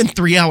 And then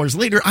 3 hours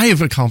later, I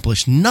have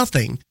accomplished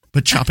nothing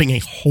but chopping a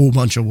whole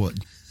bunch of wood.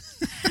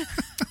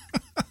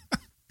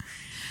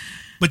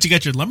 But you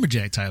got your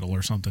lumberjack title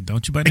or something,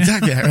 don't you, by now?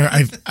 Exactly.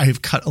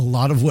 I've cut a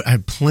lot of wood. I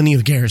have plenty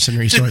of garrison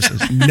resources.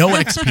 No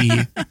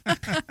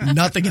XP.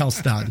 Nothing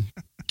else done.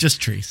 Just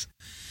trees.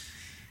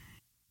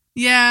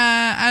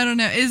 Yeah, I don't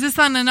know. Is this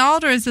on an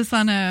alt or is this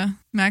on a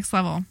max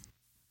level?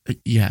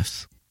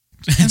 Yes.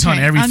 It's on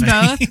Okay, everything.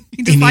 On both?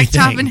 You just like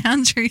Anything. chopping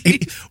down trees?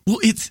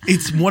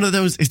 It's one of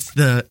those, it's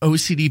the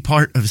OCD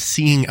part of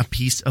seeing a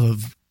piece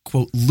of,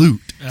 quote, loot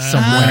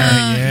somewhere.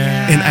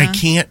 yeah. And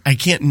I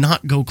can't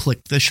not go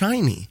click the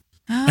shiny.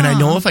 And I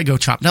know if I go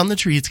chop down the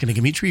tree, it's going to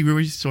give me tree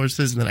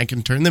resources, and then I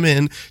can turn them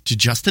in to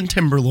Justin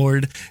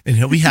Timberlord, and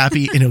he'll be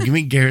happy, and he'll give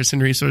me garrison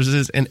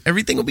resources, and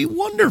everything will be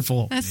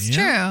wonderful. That's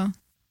true.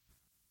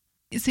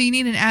 So you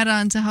need an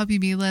add-on to help you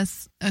be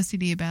less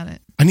OCD about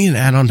it. I need an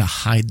add-on to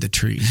hide the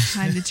trees,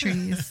 Hide the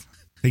trees.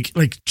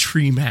 like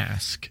tree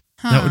mask.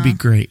 That would be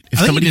great if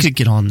I think somebody you just- could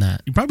get on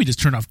that. You probably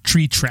just turn off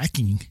tree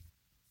tracking.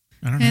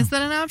 I don't know. Is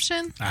that an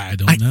option? I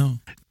don't know.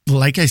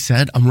 Like I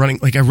said, I run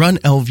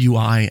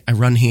ElvUI, I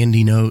run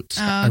Handy Notes,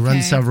 I run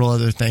okay. several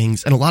other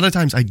things, and a lot of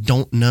times I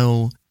don't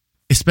know,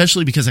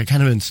 especially because I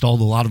kind of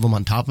installed a lot of them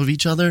on top of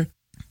each other.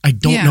 I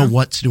don't know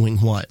what's doing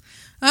what.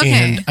 Okay.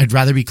 And I'd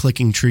rather be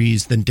clicking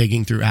trees than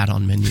digging through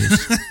add-on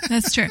menus.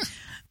 That's true.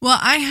 Well,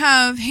 I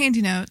have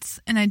Handy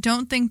Notes, and I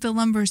don't think the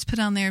lumber's put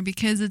on there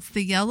because it's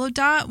the yellow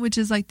dot, which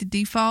is like the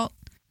default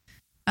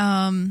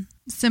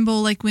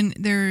symbol, like when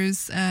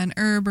there's an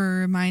herb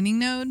or mining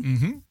node.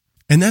 Mm-hmm.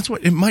 And that's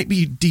what it might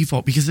be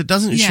default because it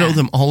doesn't show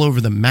them all over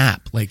the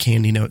map like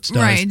Handy Notes does.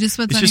 Right, just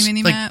what's on your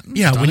mini map.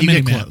 Yeah, Just when on you the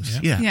get mini-map, close.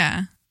 yeah.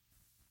 Yeah.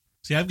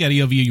 See, I've got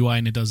ELVUI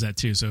and it does that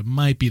too, so it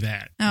might be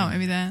that. Oh,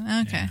 maybe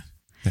that. Okay.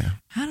 Yeah.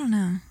 I don't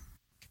know.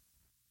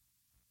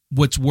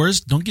 What's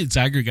worse, don't get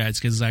Zyger guides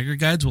because Zyger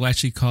guides will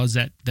actually cause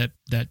that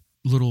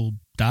little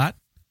dot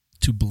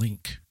to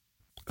blink.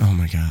 Oh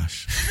my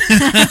gosh.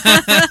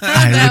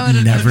 I would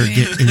would've never been me.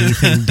 get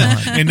anything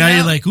done. And now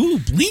you're like, ooh,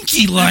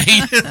 blinky light.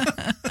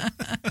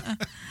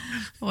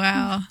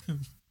 Wow.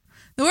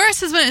 The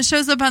worst is when it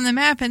shows up on the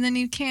map and then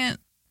you can't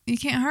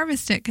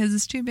harvest it because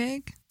it's too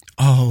big.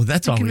 Oh,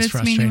 that's Like if always it's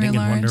frustrating medium and or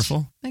large.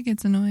 wonderful. That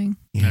gets annoying.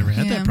 Yeah. Never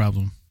had Yeah. that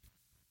problem.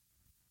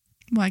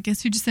 Well, I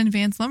guess you just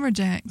advanced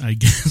lumberjack. I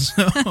guess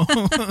so.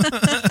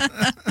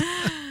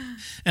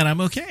 And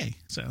I'm okay.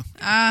 So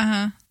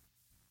Uh-huh.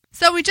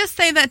 So we just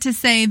say that to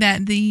say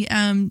that the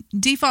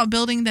default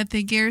building that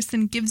the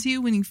garrison gives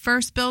you when you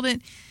first build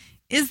it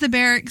is the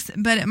barracks,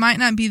 but it might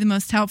not be the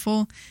most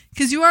helpful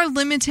because you are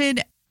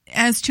limited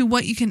as to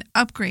what you can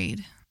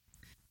upgrade.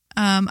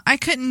 I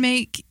couldn't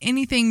make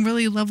anything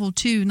really level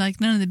 2,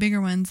 like none of the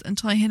bigger ones,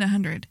 until I hit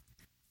 100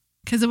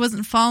 because it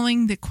wasn't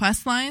following the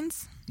quest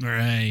lines.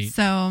 right.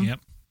 So Yep.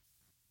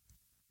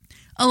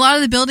 a lot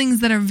of the buildings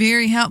that are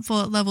very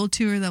helpful at level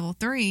 2 or level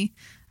 3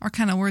 are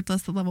kind of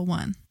worthless at level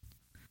 1.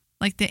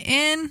 Like the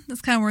inn,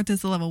 that's kind of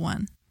worthless at level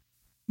 1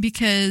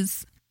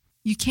 because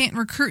you can't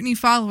recruit any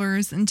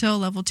followers until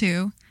level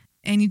 2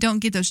 and you don't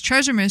get those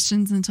treasure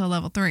missions until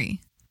level 3.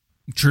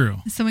 True.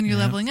 So when you're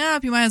leveling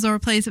up, you might as well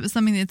replace it with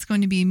something that's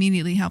going to be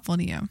immediately helpful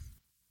to you.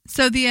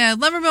 So the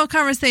lumber mill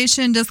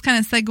conversation does kind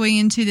of segue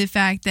into the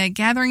fact that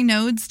gathering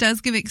nodes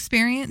does give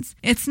experience.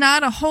 It's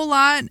not a whole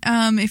lot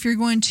if you're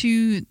going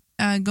to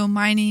go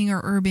mining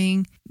or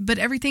herbing, but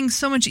everything's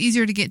so much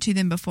easier to get to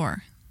than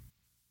before.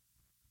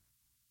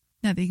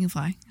 Now that you can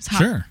fly. Just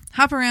Sure.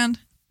 Hop around.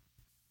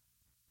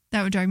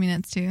 That would drive me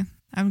nuts too.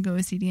 I would go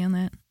with CD on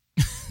that.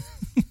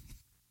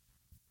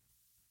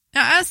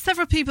 Now, as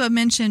several people have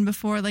mentioned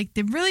before, like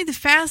the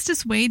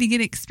fastest way to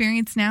get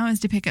experience now is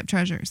to pick up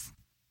treasures.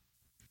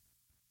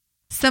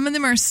 Some of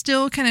them are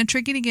still kind of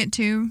tricky to get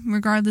to,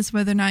 regardless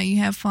whether or not you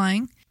have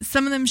flying.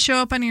 Some of them show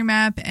up on your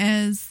map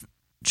as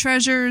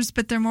treasures,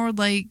 but they're more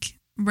like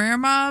rare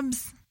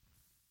mobs,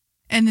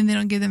 and then they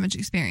don't give them much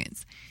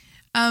experience.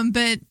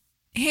 But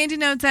Handy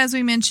Notes, as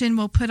we mentioned,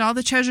 will put all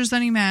the treasures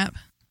on your map.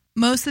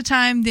 Most of the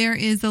time, there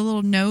is a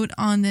little note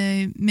on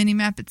the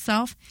mini-map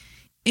itself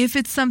if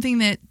it's something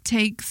that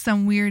takes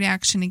some weird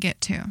action to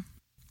get to.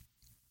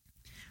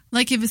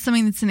 Like if it's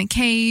something that's in a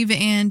cave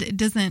and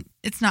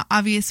it's not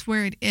obvious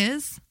where it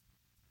is,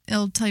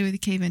 it'll tell you where the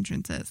cave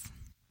entrance is.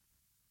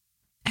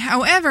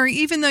 However,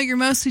 even though you're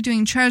mostly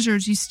doing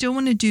treasures, you still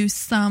want to do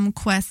some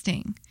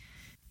questing.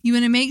 You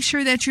want to make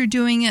sure that you're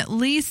doing at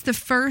least the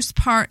first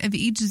part of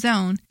each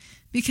zone,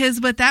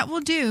 because what that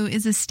will do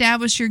is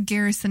establish your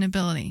garrison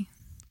ability.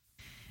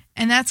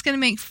 And that's going to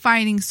make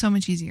fighting so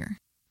much easier.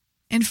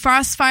 In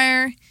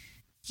Frostfire,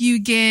 you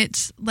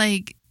get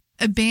like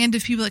a band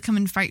of people that come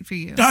and fight for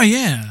you. Oh,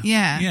 yeah.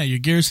 Yeah. Yeah, your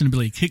garrison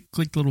ability.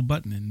 Click the little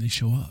button and they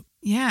show up.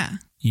 Yeah.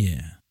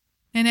 Yeah.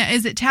 And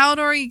is it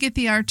Talador you get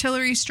the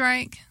artillery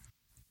strike?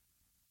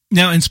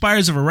 Now, in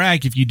Spires of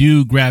Iraq, if you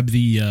do grab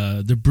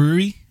the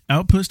brewery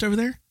outpost over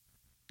there,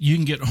 you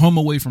can get Home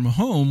Away from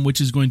Home, which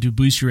is going to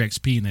boost your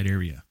XP in that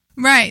area.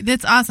 Right.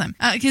 That's awesome.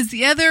 Because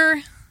the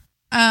other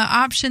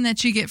option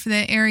that you get for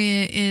that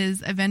area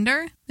is a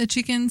vendor that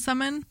you can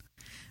summon.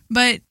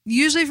 But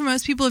usually for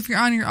most people, if you're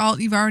on your alt,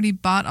 you've already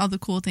bought all the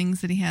cool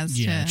things that he has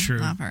to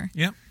offer.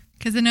 Yep.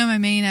 Because I know my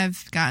main,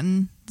 I've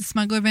gotten the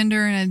smuggler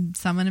vendor and I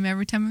summon him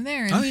every time I'm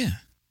there. And oh, yeah.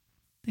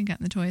 I've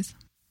gotten the toys.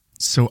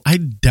 So I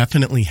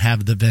definitely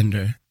have the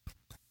vendor,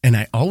 and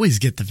I always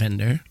get the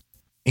vendor,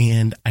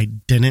 and I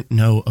didn't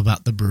know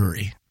about the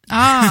brewery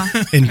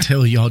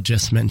until y'all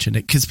just mentioned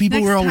it. Because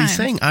people were always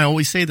saying, I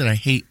always say that I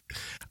hate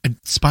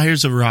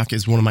Spires of Rock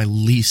is one of my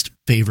least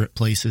favorite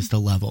places to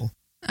level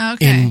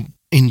in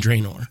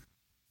Draenor.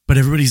 But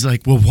everybody's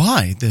like, well,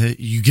 why?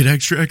 You get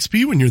extra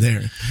XP when you're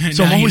there.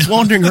 So I'm always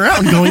wandering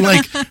around going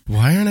like,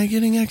 why aren't I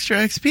getting extra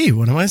XP?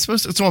 What am I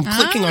supposed to? So I'm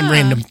clicking on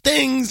random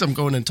things. I'm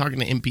going and talking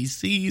to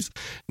NPCs.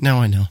 Now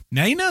I know.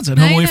 Now you know it's at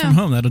Home Away from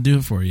Home. That'll do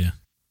it for you.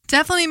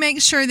 Definitely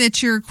make sure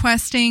that you're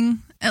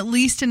questing at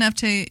least enough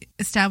to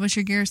establish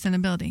your garrison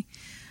ability.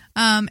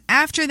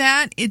 After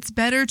that, it's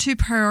better to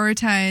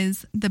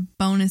prioritize the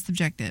bonus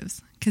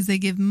objectives because they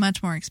give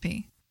much more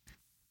XP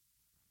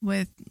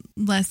with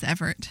less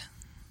effort.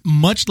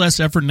 Much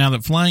less effort now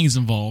that flying is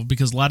involved,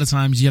 because a lot of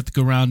times you have to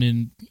go around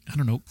and, I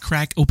don't know,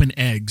 crack open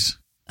eggs.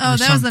 Oh,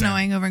 that was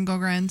annoying over in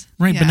Gogrund.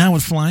 Right, yeah. But now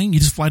with flying,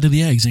 you just fly to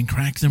the eggs and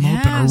crack them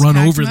open or run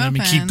over them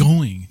and keep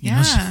going.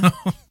 Yeah.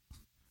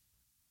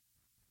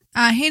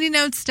 Handy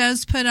Notes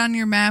does put on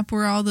your map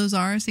where all those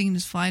are, so you can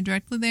just fly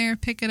directly there,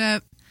 pick it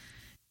up,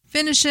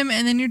 finish them,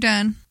 and then you're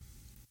done.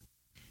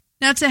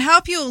 Now, to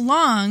help you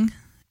along,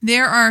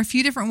 there are a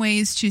few different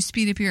ways to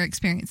speed up your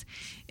experience.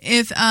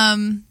 If the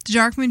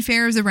Darkmoon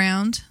Fair is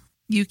around,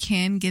 you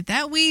can get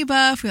that Wii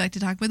buff. We like to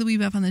talk about the Wii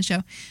buff on the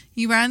show.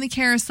 You ride on the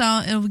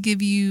carousel. It will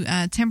give you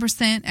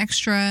 10%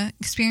 extra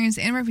experience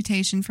and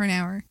reputation for an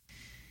hour.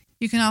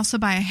 You can also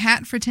buy a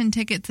hat for 10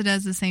 tickets that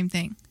does the same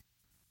thing.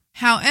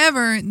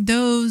 However,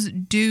 those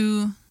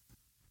do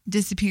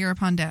disappear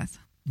upon death.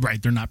 Right,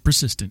 they're not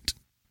persistent.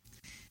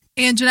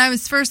 And when I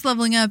was first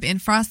leveling up in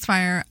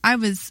Frostfire, I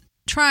was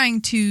trying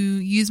to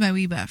use my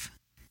Wii buff,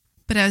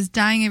 but I was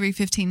dying every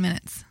 15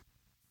 minutes.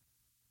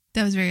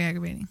 That was very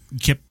aggravating. You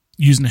kept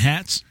using the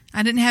hats?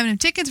 I didn't have enough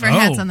tickets for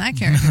hats on that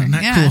character.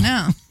 Yeah, cool.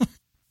 No. I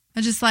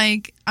was just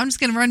like, I'm just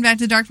going to run back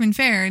to Darkmoon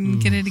Fair and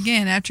get it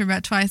again. After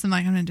about twice, I'm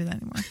like, I'm not going to do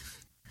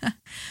that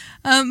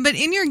anymore. But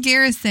in your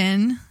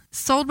garrison,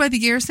 sold by the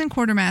Garrison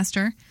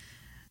Quartermaster,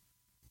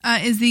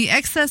 is the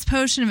Excess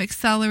Potion of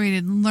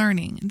Accelerated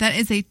Learning. That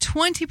is a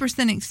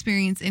 20%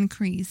 experience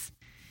increase.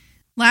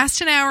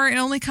 Lasts an hour. It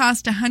only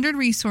costs 100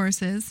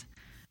 resources.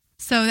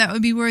 So that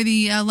would be where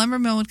the lumber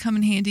mill would come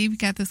in handy. We've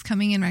got those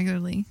coming in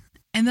regularly.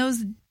 And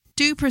those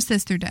do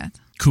persist through death.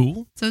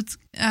 Cool. So it's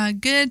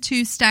good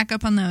to stack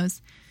up on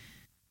those.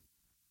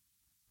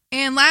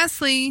 And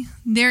lastly,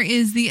 there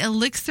is the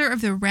Elixir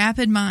of the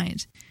Rapid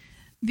Mind.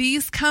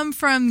 These come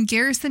from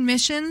garrison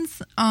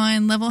missions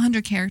on level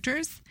 100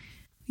 characters.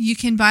 You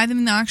can buy them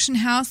in the auction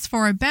house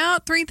for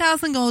about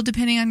 3,000 gold,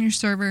 depending on your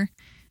server.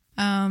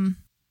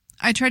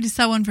 I tried to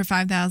sell one for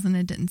 5,000.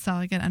 It didn't sell.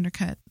 I got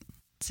undercut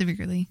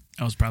severely.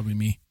 That was probably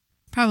me.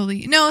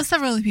 Probably. No,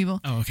 several other people.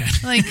 Oh, okay.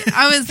 Like,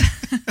 I was...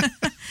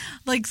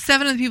 like,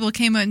 7 of the people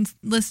came out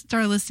and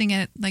started listing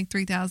at, like,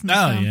 3,000. Oh,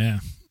 so. yeah.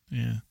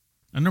 Yeah.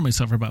 I normally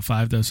sell for about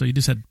 5, though, so you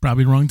just had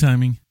probably wrong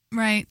timing.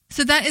 Right.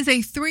 So that is a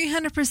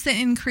 300%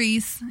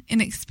 increase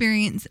in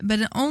experience, but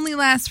it only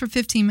lasts for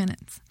 15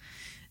 minutes.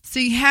 So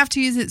you have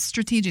to use it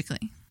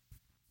strategically.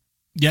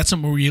 Yeah, that's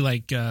something where you,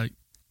 like,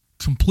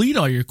 complete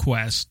all your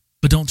quests,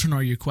 but don't turn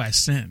all your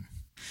quests in.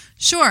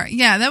 Sure.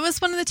 Yeah, that was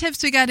one of the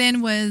tips we got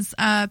in was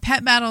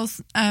pet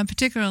battles,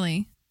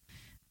 particularly,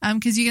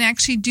 because you can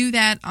actually do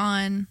that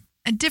on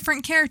a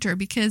different character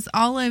because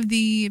all of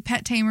the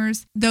Pet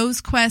Tamers,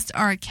 those quests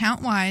are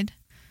account-wide,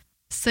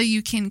 so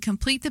you can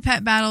complete the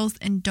pet battles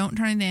and don't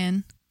turn it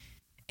in.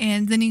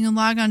 And then you can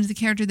log on to the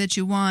character that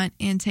you want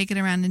and take it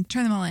around and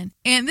turn them all in.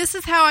 And this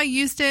is how I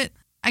used it.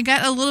 I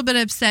got a little bit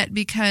upset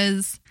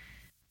because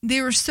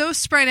they were so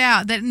spread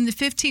out that in the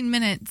 15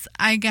 minutes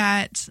I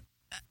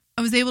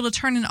was able to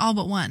turn in all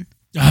but one.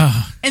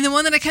 And the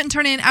one that I couldn't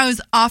turn in, I was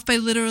off by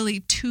literally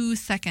 2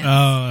 seconds.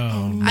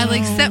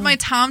 I set my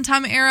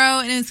TomTom arrow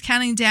and it was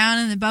counting down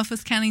and the buff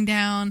was counting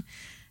down.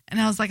 And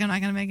I was like, I'm not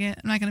going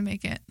to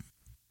make it.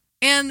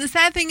 And the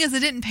sad thing is I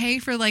didn't pay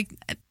for the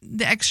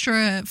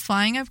extra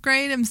flying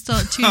upgrade. I'm still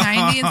at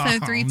 290 instead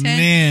of 310.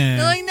 Man.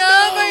 They're like, no,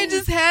 if I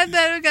just had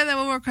that, I would have got that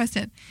one more quest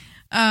in.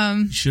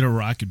 Should have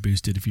rocket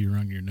boosted if you were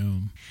on your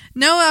gnome.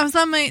 No, I was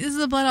on this is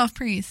a Blood Elf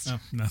Priest. Oh,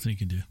 nothing you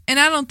can do. And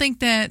I don't think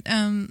that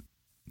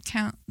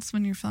counts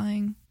when you're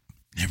flying.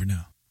 Never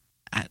know.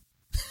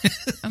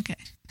 Okay.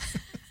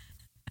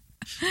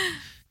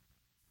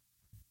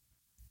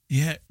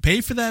 Yeah,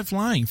 pay for that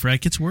flying,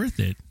 Freck. It's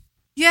worth it.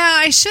 Yeah,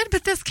 I should,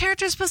 but this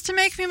character is supposed to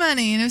make me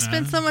money, and I've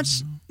spent so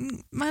much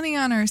money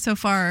on her so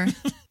far.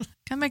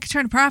 Gotta make her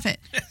turn a profit.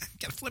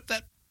 Gotta flip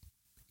that.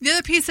 The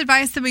other piece of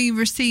advice that we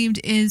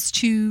received is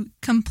to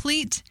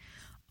complete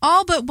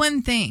all but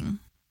one thing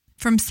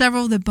from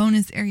several of the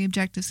bonus area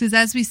objectives. Because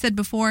as we said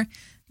before,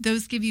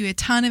 those give you a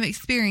ton of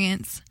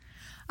experience.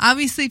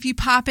 Obviously, if you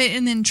pop it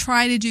and then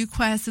try to do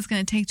quests, it's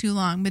going to take too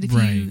long. But if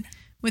you,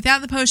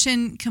 without the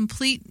potion,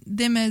 complete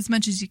them as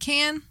much as you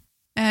can,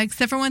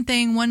 except for one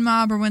thing, one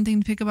mob or one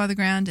thing to pick up off the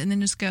ground, and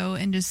then just go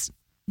and just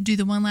do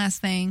the one last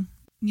thing,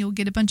 you'll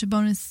get a bunch of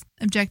bonus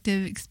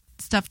objective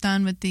stuff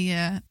done with the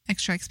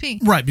extra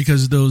XP. Right,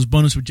 because those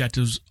bonus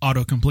objectives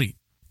auto-complete.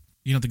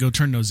 You don't have to go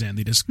turn those in.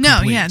 They just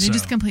complete. They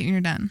just complete and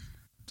you're done.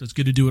 So it's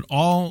good to do it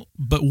all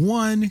but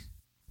one,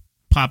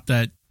 pop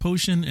that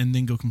potion, and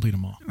then go complete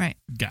them all. Right.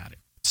 Got it.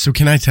 So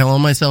can I tell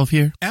on myself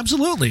here?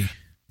 Absolutely.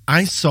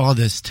 I saw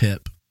this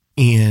tip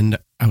and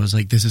I was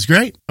like, this is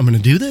great. I'm going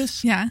to do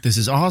this. Yeah. This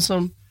is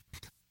awesome.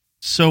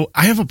 So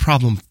I have a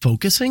problem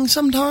focusing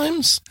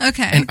sometimes.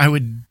 Okay. And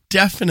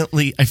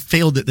I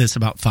failed at this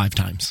about 5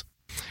 times.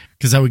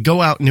 Because I would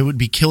go out and it would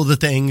be kill the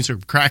things or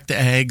crack the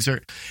eggs.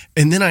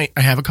 And then I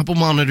have a couple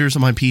monitors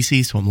on my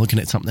PC, so I'm looking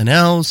at something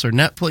else, or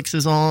Netflix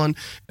is on,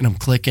 and I'm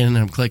clicking and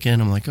I'm clicking.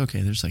 I'm like,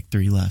 okay, there's like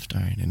 3 left.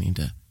 All right, I need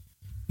to,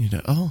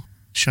 oh,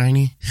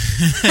 shiny.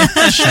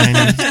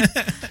 Shiny.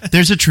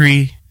 There's a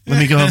tree. Let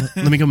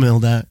me go mill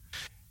that.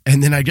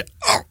 And then I get,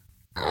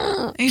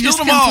 you just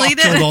complete it?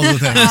 Killed all the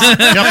things.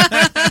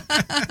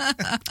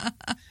 Yep.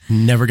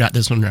 Never got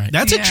this one right.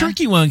 That's a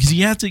tricky one because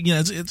you have to,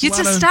 it's you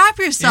have to stop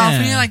yourself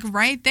when you're like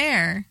right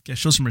there. Gotta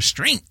show some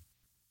restraint.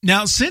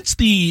 Now, since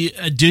the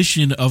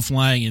addition of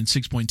flying in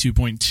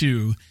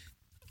 6.2.2,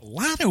 a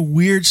lot of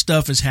weird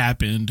stuff has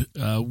happened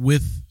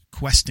with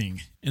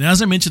questing. And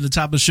as I mentioned at the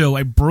top of the show,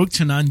 I broke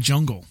Tanaan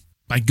Jungle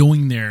by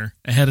going there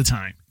ahead of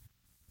time.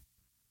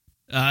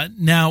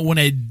 Now, when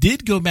I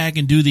did go back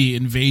and do the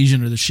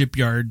invasion or the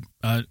shipyard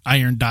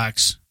Iron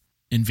Docks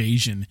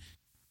invasion,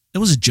 it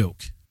was a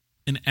joke.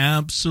 An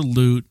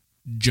absolute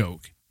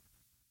joke.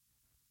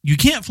 You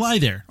can't fly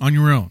there on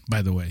your own,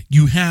 by the way.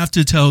 You have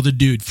to tell the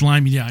dude, fly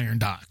me to the Iron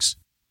Docks.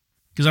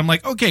 Because I'm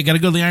like, okay, got to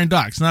go to the Iron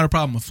Docks. Not a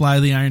problem. I'll fly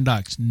to the Iron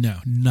Docks. No,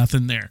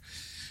 nothing there.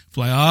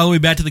 Fly all the way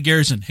back to the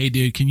garrison. Hey,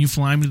 dude, can you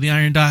fly me to the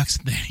Iron Docks?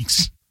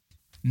 Thanks.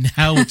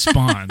 Now it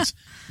spawns.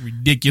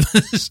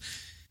 Ridiculous.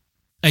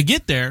 I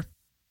get there,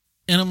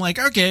 and I'm like,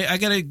 okay, I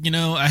got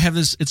to, I have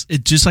this. It's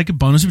just like a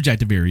bonus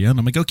objective area. And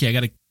I'm like, okay, I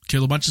got to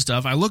kill a bunch of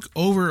stuff. I look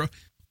over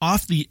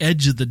off the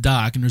edge of the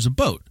dock, and there's a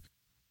boat.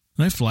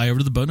 And I fly over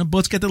to the boat, and the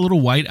boat's got that little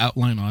white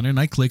outline on it, and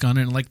I click on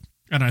it,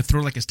 and I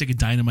throw like a stick of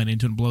dynamite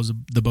into it and blows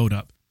the boat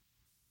up.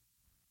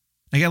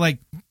 I got like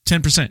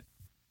 10%.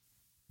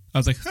 I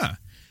was like, huh.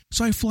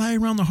 So I fly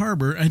around the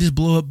harbor, I just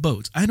blow up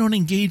boats. I don't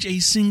engage a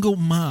single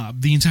mob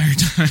the entire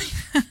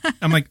time.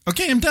 I'm like,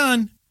 okay, I'm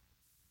done.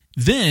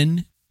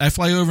 Then I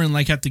fly over and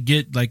have to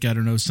get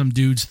some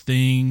dude's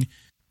thing,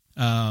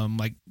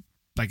 like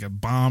a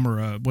bomb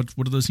or what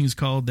are those things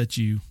called that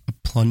you... A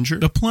plunger?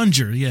 A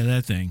plunger, yeah,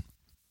 that thing.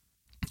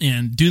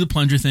 And do the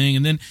plunger thing,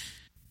 and then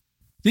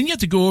you have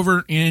to go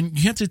over and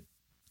you have to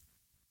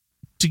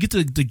get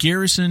the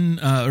garrison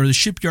or the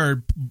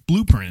shipyard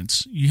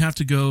blueprints, you have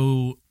to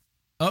go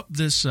up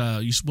this,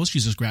 you're supposed to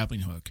use this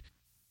grappling hook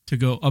to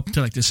go up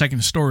to the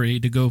second story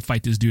to go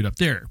fight this dude up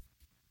there.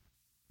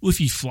 Well,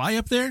 if you fly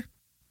up there,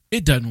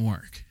 it doesn't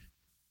work.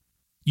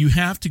 You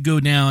have to go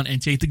down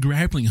and take the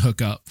grappling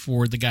hook up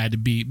for the guy to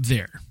be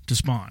there to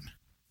spawn.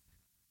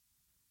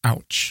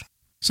 Ouch.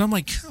 So I'm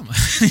like, come on.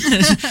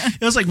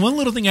 It was like one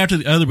little thing after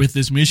the other with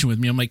this mission with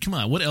me. I'm like, come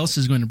on, what else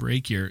is going to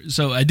break here?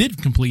 So I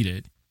did complete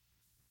it.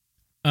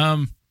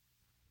 And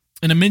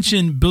I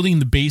mentioned building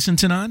the base in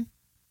Tanaan.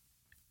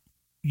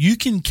 You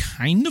can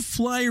kind of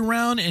fly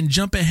around and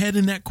jump ahead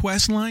in that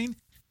quest line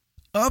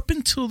up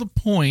until the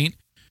point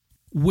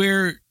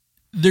where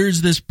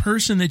there's this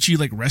person that you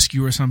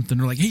rescue or something.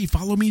 Or hey,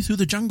 follow me through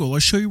the jungle. I'll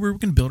show you where we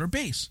can build our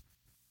base.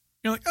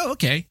 You're like, oh,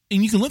 okay.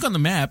 And you can look on the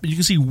map and you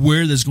can see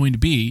where there's going to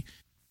be.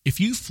 If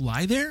you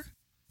fly there,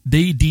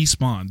 they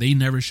despawn. They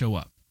never show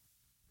up.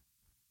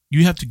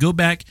 You have to go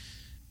back,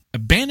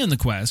 abandon the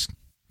quest,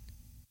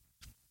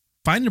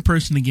 find a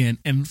person again,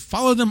 and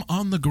follow them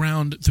on the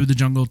ground through the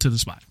jungle to the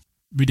spot.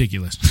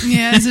 Ridiculous.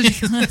 Yeah, it's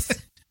ridiculous.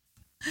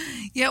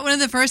 Yeah, one of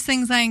the first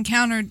things I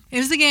encountered, it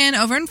was again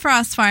over in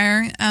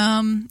Frostfire.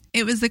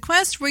 It was the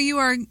quest where you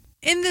are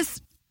in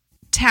this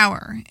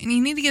tower, and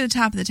you need to get to the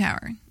top of the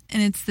tower.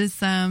 And it's this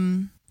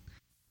kind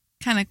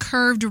of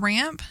curved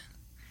ramp.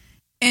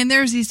 And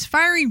there's these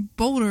fiery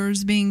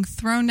boulders being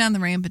thrown down the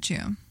ramp at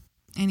you.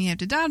 And you have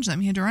to dodge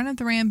them. You have to run up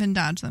the ramp and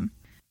dodge them.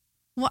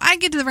 Well, I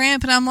get to the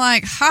ramp and I'm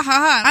like, ha ha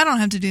ha, I don't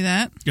have to do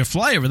that. You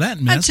fly over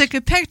that mess. I took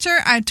a picture.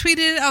 I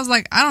tweeted it. I was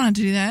like, I don't have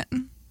to do that.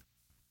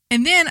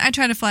 And then I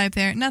tried to fly up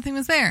there. Nothing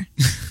was there.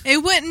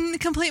 It wouldn't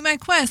complete my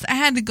quest. I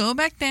had to go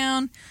back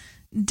down,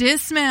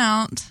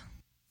 dismount,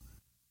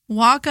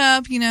 walk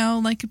up,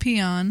 like a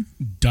peon.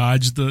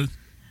 Dodge the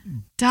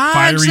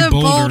fiery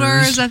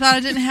boulders. I thought I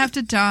didn't have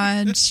to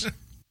dodge.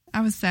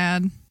 I was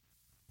sad.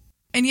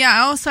 And yeah,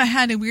 I also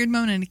had a weird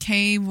moment in a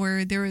cave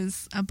where there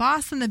was a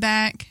boss in the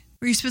back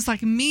where you're supposed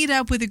to meet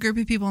up with a group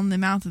of people in the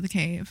mouth of the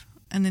cave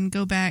and then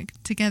go back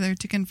together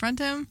to confront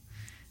him.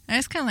 I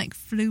just kind of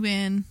flew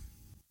in.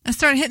 I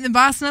started hitting the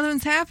boss, nothing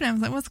was happening. I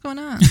was like, what's going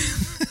on?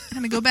 I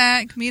had to go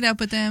back, meet up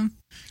with them.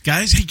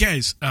 Guys, hey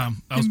guys. I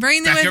was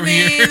bring them back with over me,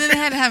 here. and then I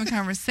had to have a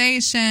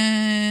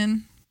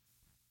conversation.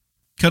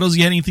 Cuddles,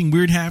 you had anything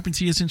weird happen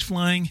to you since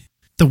flying?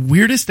 The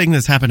weirdest thing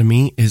that's happened to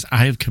me is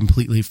I have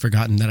completely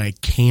forgotten that I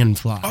can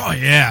fly. Oh,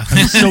 yeah.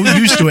 I'm so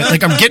used to it.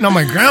 Like, I'm getting on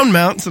my ground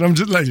mounts, and I'm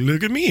just like,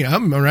 look at me.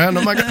 I'm around.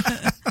 I'm like,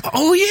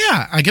 oh,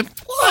 yeah, I can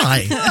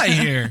fly. Fly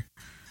here.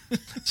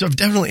 So I've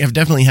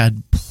definitely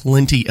had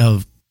plenty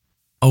of,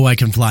 I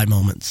can fly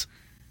moments.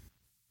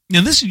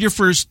 Now, this is your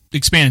first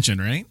expansion,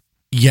 right?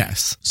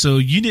 Yes. So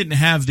you didn't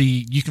have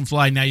the you can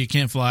fly, now you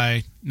can't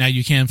fly, now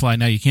you can fly,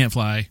 now you can't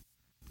fly.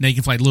 Now you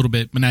can fly a little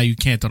bit, but now you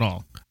can't at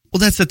all. Well,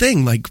 that's the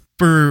thing. Like,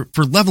 for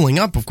leveling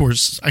up, of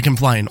course, I can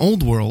fly in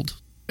Old World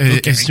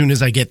as soon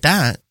as I get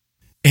that.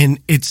 And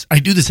I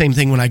do the same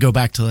thing when I go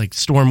back to, like,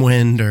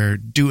 Stormwind or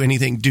do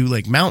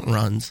like, mountain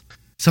runs.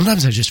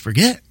 Sometimes I just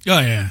forget. Oh,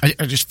 yeah.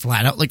 I just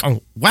flat out, like,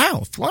 oh,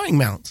 wow, flying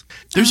mounts.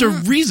 There's a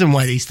reason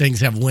why these things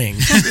have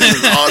wings. This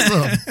is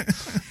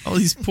awesome. All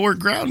these poor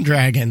ground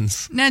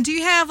dragons. Now, do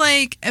you have,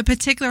 like, a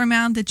particular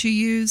amount that you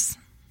use?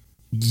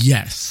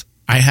 Yes.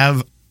 I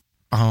have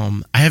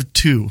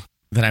two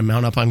that I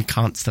mount up on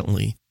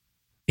constantly.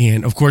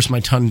 And, of course, my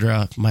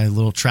Tundra, my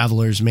little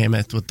Traveler's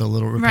Mammoth with the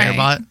little repair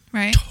bot,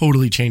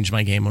 totally changed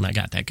my game when I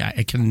got that guy.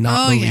 I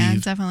cannot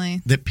believe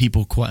definitely. that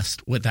people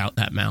quest without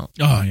that mount.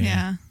 Oh, yeah.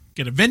 Yeah.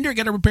 Get a vendor,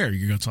 get a repairer.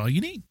 That's all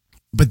you need.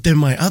 But then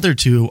my other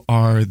two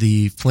are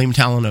the Flame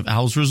Talon of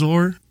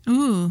Alzrazor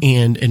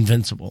and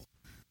Invincible.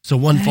 So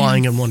one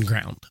flying and one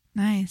ground.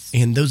 Nice.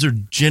 And those are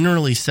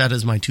generally set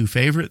as my two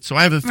favorites. So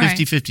I have a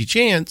 50-50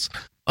 chance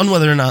on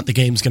whether or not the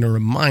game's going to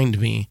remind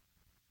me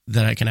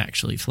that I can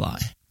actually fly.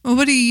 Well,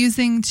 what are you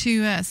using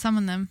to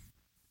summon them?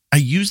 I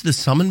use the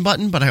summon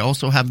button, but I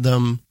also have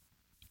them.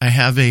 I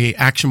have a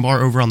action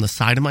bar over on the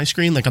side of my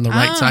screen, like on the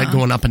right side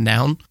going up and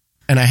down.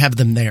 And I have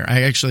them there.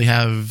 I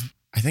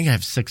think I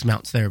have 6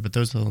 mounts there, but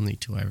those are the only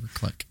 2 I ever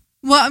click.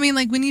 Well, I mean,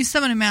 like when you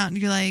summon a mount,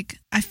 you're like,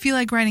 I feel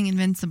like riding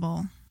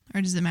Invincible.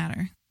 Or does it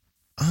matter?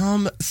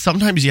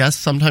 Sometimes yes,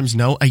 sometimes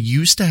no. I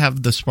used to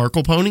have the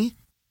Sparkle Pony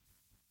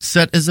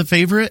set as a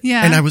favorite.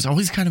 Yeah. And I was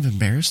always kind of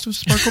embarrassed with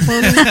Sparkle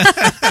Pony.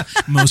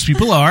 Most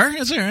people are.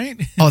 That's all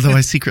right. Although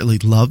I secretly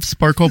love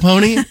Sparkle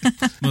Pony.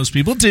 Most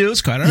people do.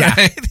 It's quite all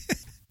right.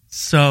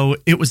 So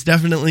it was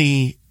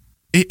definitely,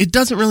 it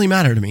doesn't really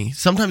matter to me.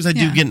 Sometimes I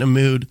do get in a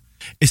mood,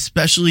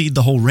 especially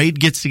the whole raid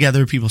gets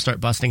together. People start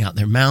busting out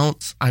their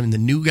mounts. I'm the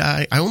new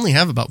guy. I only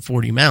have about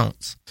 40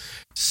 mounts.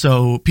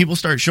 So people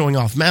start showing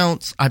off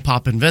mounts. I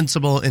pop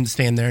Invincible and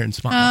stand there and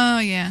smile. Oh,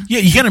 yeah. Yeah,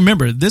 you got to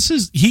remember,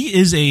 he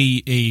is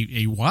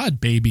a WAD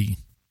baby.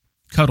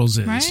 Cuddles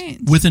is. Right.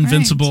 With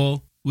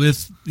Invincible,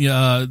 with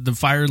the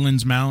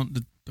Firelands mount,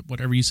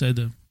 whatever you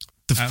said.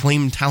 The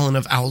Flame Talon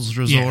of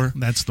Alzrazor. Yeah,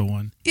 that's the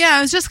one. Yeah,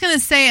 I was just going to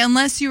say,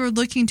 unless you were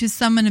looking to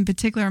summon a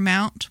particular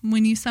mount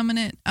when you summon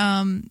it,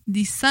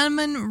 the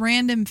summon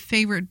random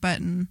favorite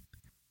button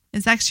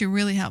is actually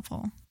really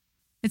helpful.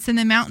 It's in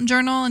the mountain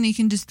journal, and you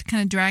can just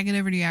kind of drag it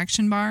over to your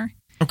action bar.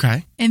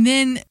 Okay. And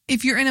then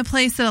if you're in a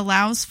place that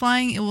allows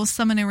flying, it will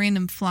summon a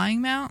random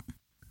flying mount.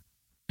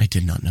 I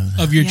did not know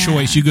that. Of your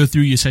choice, you go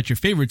through, you set your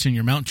favorites in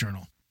your mount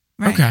journal.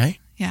 Right. Okay.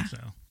 Yeah. So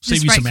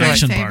save you right some for my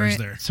action favorite. bars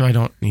there. So I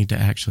don't need to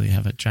actually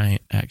have a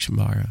giant action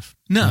bar of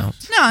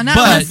mounts. No, not But-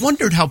 unless- I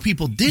wondered how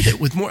people did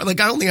it with more. Like,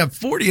 I only have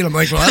 40, and I'm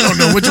like, well, I don't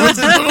know which ones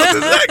to put on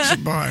this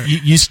action bar.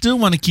 You still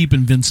want to keep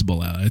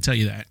Invincible out, I tell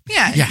you that.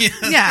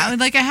 Yeah.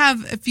 Like I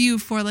have a few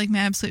for like my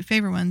absolute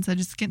favorite ones. I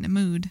just get in a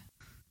mood,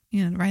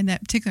 to ride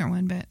that particular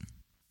one. But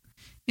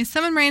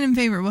summon random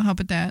favorite will help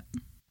with that.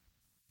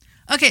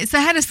 Okay, so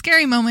I had a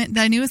scary moment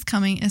that I knew was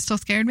coming and it still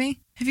scared me.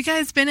 Have you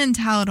guys been in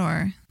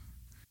Talador?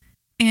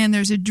 And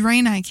there's a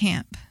Draenei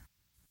camp.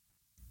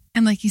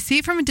 And like you see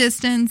it from a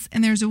distance,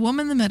 and there's a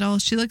woman in the middle.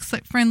 She looks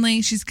like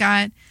friendly. She's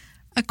got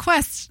a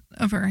quest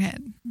over her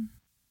head.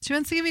 She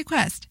wants to give you a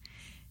quest.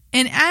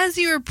 And as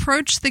you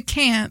approach the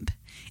camp,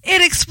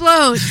 it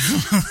explodes.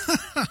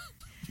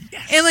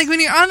 Yes. And like when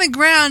you're on the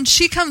ground,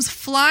 she comes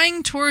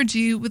flying towards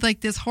you with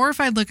like this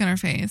horrified look on her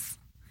face.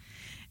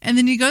 And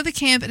then you go to the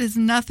camp, it is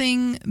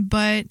nothing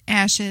but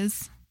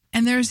ashes.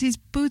 And there's these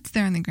boots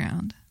there on the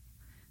ground.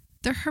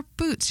 They're her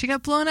boots. She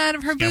got blown out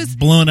of her boots.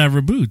 Blown out of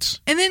her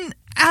boots. And then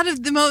out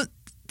of the most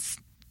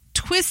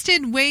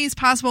twisted ways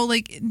possible,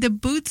 like the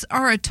boots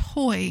are a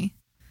toy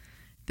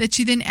that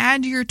you then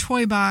add to your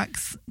toy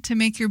box to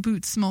make your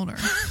boots smolder.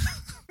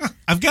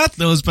 I've got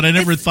those, but I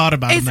never thought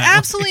about them It's that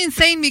absolutely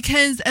insane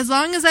because as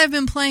long as I've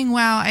been playing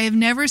WoW, I have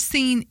never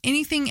seen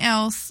anything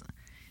else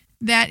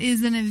that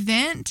is an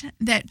event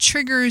that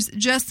triggers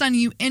just on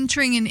you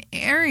entering an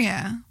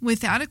area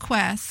without a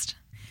quest.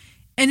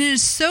 And it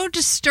is so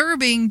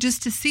disturbing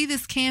just to see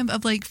this camp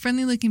of like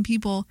friendly looking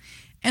people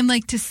and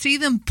like to see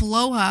them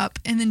blow up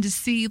and then to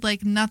see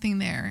like nothing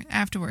there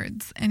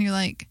afterwards. And you're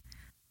like,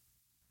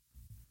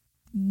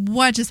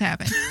 what just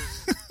happened?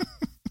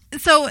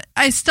 So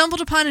I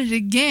stumbled upon it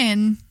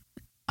again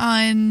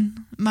on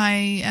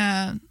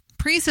my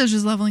priest I was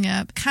just leveling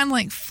up, kind of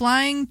like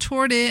flying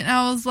toward it. And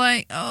I was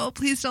like, oh,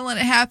 please don't let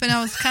it happen.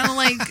 I was kind of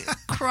like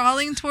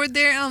crawling toward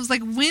there and I was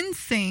like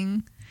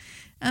wincing.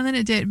 And then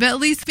it did. But at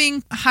least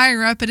being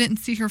higher up, I didn't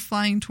see her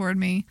flying toward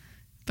me.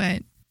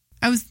 But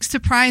I was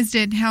surprised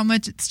at how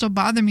much it still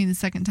bothered me the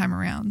second time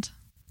around.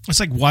 It's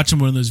like watching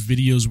one of those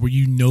videos where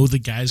you know the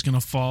guy's going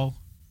to fall.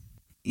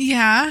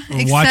 Yeah,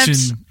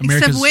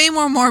 except way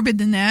more morbid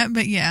than that,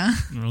 but yeah.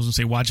 I was going to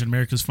say watching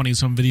America's Funniest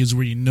Home Videos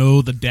where you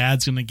know the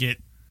dad's going to get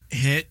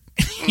hit.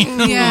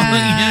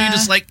 Yeah. You're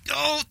just like,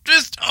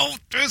 just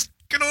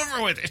get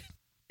over with it.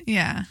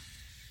 Yeah.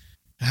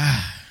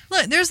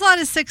 Look, there's a lot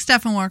of sick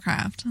stuff in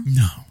Warcraft.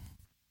 No.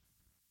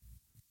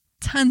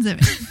 Tons of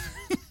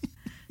it.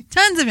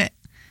 Tons of it.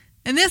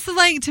 And this is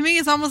like, to me,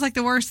 it's almost like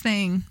the worst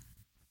thing.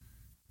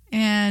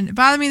 And it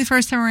bothered me the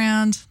first time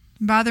around.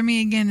 Bothered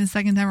me again the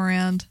second time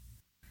around.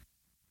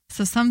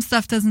 So some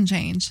stuff doesn't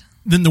change.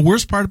 Then the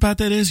worst part about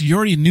that is you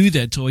already knew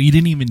that toy. You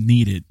didn't even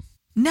need it.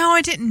 No,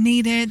 I didn't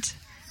need it.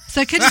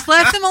 So I could just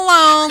left them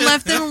alone,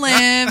 left them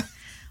live.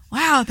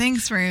 Wow,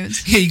 thanks,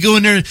 Root. Yeah, you go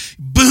in there,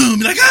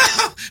 boom, like,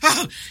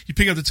 oh. You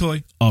pick up the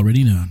toy,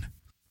 already known.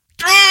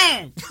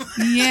 Oh!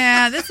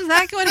 Yeah, this is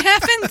exactly what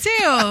happened,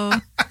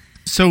 too.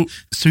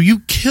 So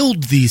you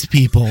killed these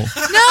people. No,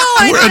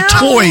 I for know. a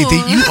toy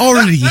that you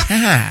already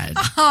had.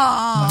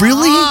 Aww.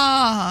 Really?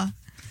 Aww.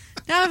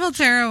 Now I feel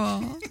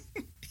terrible.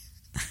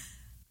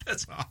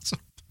 That's awesome.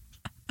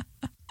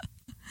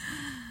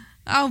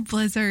 Oh,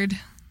 Blizzard.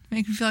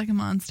 Make me feel like a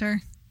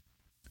monster.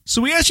 So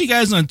we asked you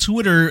guys on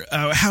Twitter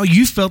how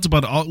you felt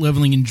about alt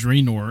leveling in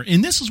Draenor,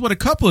 and this is what a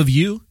couple of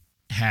you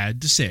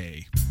had to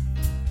say.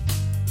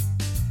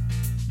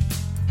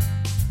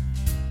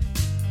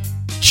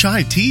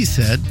 Chai T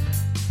said,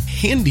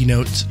 Handy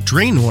Notes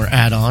Draenor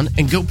add-on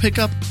and go pick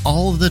up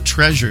all the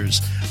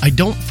treasures. I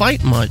don't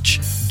fight much,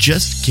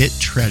 just get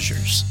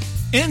treasures.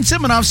 And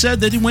Simonov said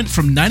that he went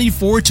from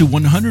 94 to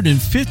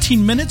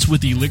 115 minutes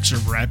with the Elixir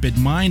of Rapid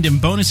Mind and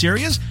bonus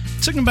areas.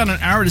 It took him about an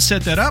hour to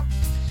set that up.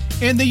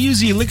 And they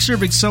used the Elixir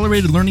of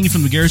Accelerated Learning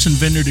from the Garrison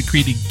vendor to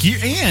create a gear,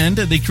 and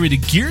they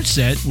created a gear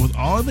set with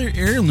all their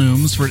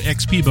heirlooms for an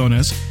XP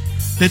bonus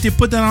that they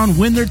put that on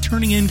when they're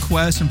turning in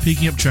quests and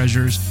picking up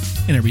treasures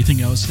and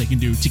everything else they can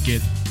do to get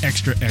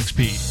extra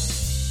XP.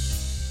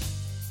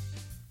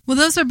 Well,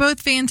 those are both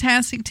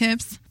fantastic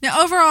tips.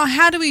 Now, overall,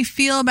 how do we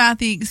feel about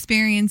the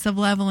experience of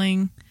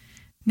leveling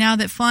now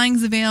that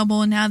flying's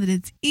available, now that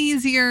it's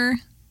easier?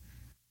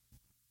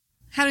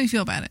 How do we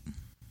feel about it?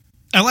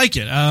 I like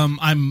it.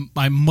 I'm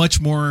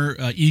much more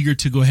eager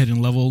to go ahead and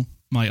level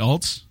my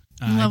alts.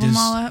 Level them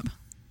all up?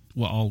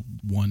 Well, all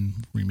one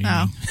remaining.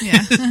 Oh,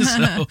 yeah.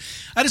 So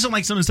I just don't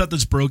like some of the stuff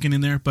that's broken in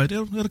there, but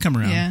it'll come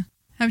around. Yeah.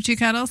 How about you,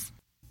 Cuddles?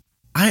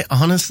 I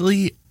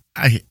honestly,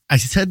 I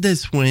said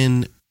this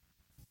when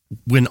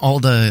all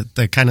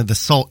the kind of the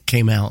salt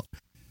came out,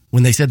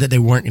 when they said that they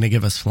weren't going to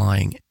give us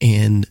flying,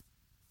 and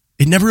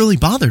it never really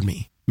bothered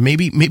me.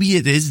 Maybe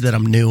it is that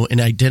I'm new and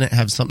I didn't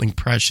have something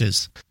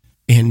precious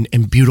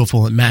and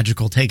beautiful and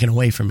magical taken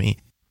away from me.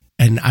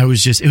 And it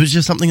was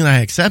just something that I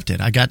accepted.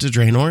 I got to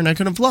Draenor and I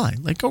couldn't fly.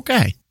 Like,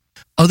 okay.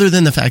 Other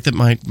than the fact that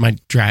my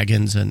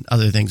dragons and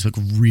other things look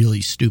really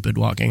stupid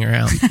walking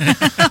around.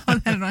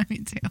 That annoyed me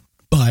too.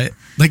 But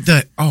like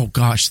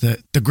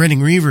the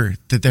Grinning Reaver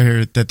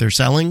that they're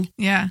selling.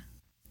 Yeah.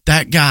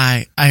 That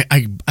guy,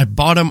 I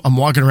bought him. I'm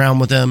walking around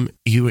with him.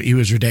 He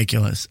was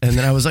ridiculous. And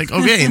then I was like,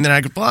 okay. And then I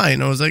could fly.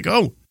 And I was like,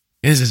 oh,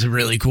 this is a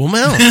really cool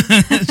mount.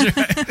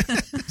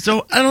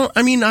 So I'm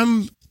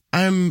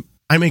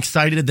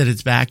excited that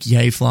it's back.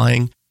 Yay,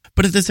 flying.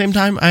 But at the same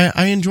time,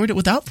 I enjoyed it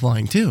without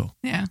flying too.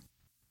 Yeah.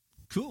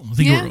 Cool. I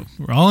think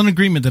we're all in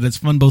agreement that it's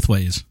fun both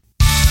ways.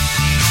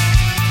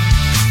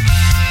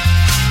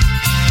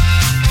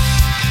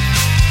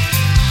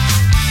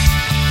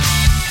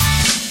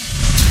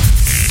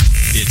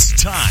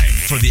 It's time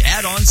for the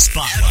add-on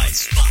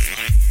spotlight.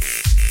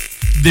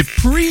 The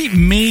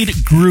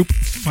pre-made group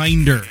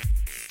finder.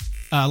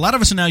 A lot of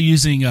us are now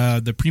using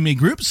the pre-made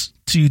groups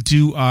to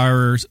do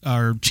our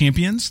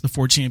champions, the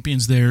 4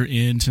 champions there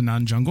in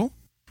Tanaan Jungle.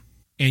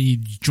 And you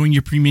join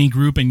your pre-made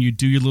group and you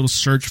do your little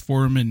search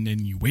for them and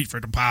then you wait for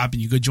it to pop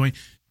and you go join.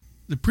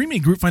 The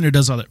pre-made group finder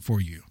does all that for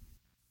you.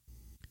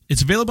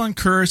 It's available on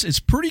Curse.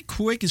 It's pretty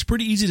quick. It's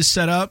pretty easy to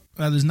set up.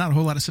 There's not a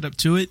whole lot of setup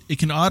to it. It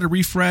can auto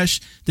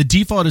refresh. The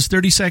default is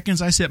 30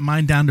 seconds. I set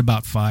mine down to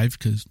about 5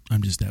 because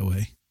I'm just that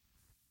way.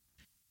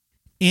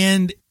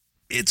 And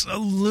it's a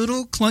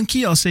little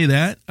clunky, I'll say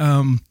that.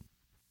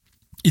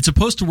 It's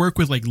supposed to work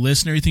with like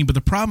lists and everything, but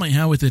the problem I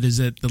have with it is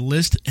that the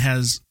list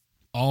has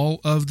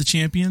all of the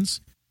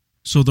champions,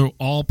 so they'll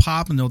all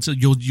pop and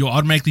you'll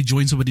automatically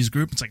join somebody's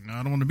group. It's like, no,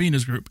 I don't want to be in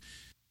this group.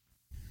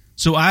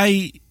 So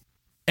I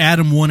add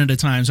them one at a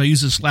time. So I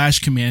use the slash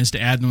commands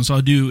to add them. So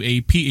I'll do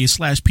a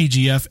slash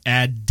PGF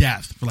add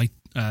death for like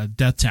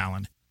Death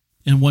Talon.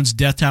 And once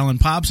Death Talon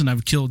pops and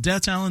I've killed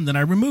Death Talon, then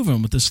I remove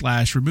him with the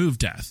slash remove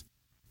death,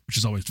 which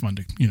is always fun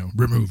to,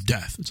 remove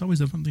death. It's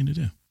always a fun thing to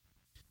do.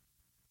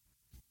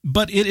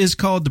 But it is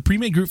called the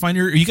Pre-Made Group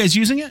Finder. Are you guys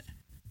using it?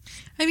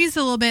 I've used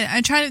it a little bit.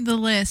 I tried it the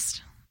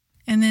list,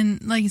 and then,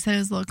 like you said, it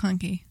was a little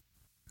clunky.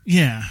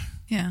 Yeah.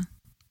 Yeah.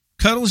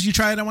 Cuddles, you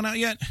tried that one out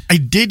yet? I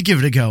did give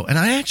it a go, and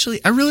I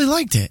really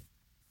liked it.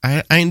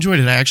 I enjoyed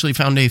it. I actually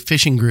found a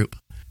fishing group.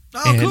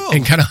 Oh, cool.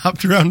 And kind of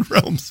hopped around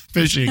realms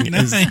fishing.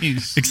 Nice.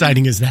 As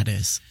exciting as that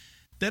is.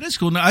 That is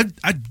cool. Now,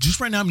 I just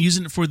right now I'm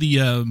using it for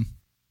the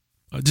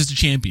just the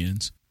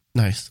champions.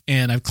 Nice.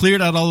 And I've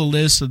cleared out all the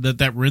lists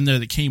that were in there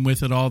that came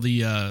with it, all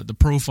the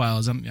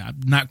profiles. I'm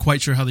not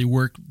quite sure how they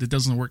work. It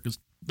doesn't work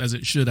as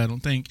it should, I don't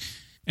think.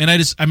 And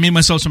I made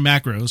myself some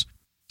macros.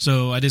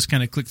 So I just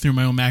kind of click through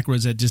my own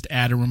macros that just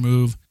add or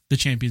remove the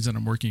champions that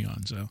I'm working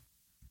on. So it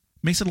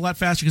makes it a lot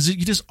faster because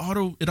it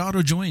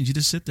auto joins. You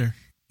just sit there.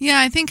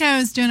 Yeah, I think I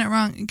was doing it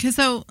wrong. Because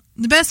the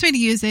best way to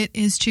use it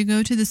is to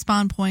go to the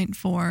spawn point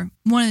for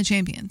one of the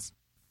champions.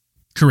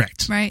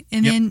 Correct. Right?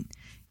 And then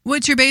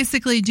what you're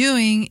basically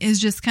doing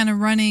is just kind of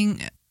running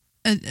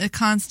a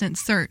constant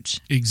search.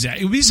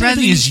 Exactly. It would be the same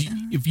thing as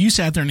if you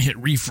sat there and hit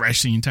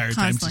refresh the entire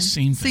time. It's the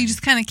same thing. So you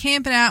just kind of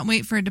camp it out and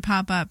wait for it to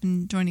pop up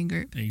and join a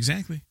group.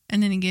 Exactly.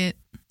 And then you get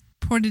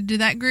ported to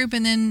that group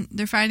and then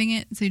they're fighting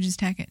it, so you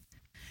just attack it.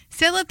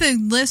 See, I let the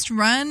list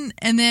run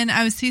and then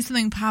I would see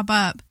something pop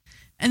up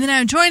and then I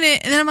would join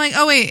it and then I'm like,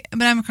 oh wait,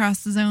 but I'm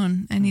across the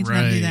zone. I need to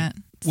not do that.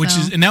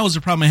 And that was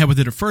the problem I had with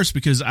it at first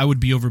because I would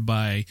be over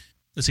by,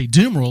 let's say,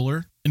 Doom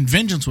Roller and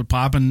Vengeance would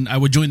pop and I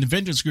would join the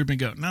Vengeance group and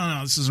go,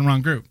 no, this is the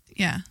wrong group.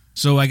 Yeah.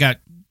 So I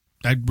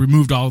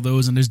removed all of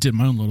those and just did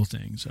my own little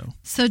thing.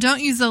 So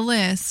don't use a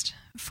list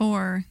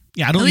for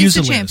I don't use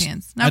the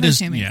champions. List. Not the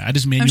champions. Yeah, I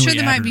just manually I'm sure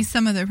there might be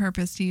some other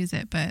purpose to use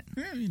it, but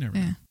you never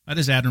know. I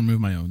just add and remove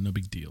my own, no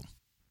big deal.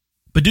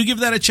 But do give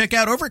that a check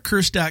out over at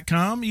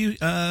curse.com. You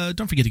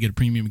don't forget to get a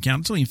premium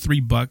account. It's only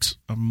 $3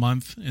 a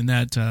month, and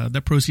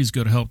that proceeds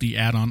go to help the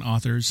add-on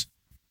authors.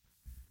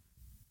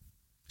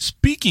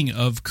 Speaking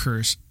of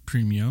Curse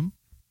Premium,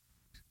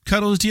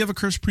 Cuddles, do you have a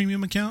Curse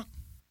Premium account?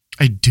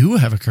 I do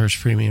have a Curse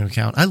Premium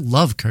account. I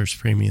love Curse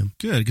Premium.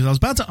 Good, because I was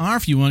about to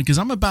offer you one because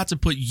I'm about to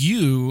put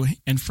you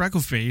and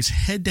Freckleface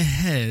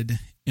head-to-head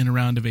in a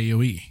round of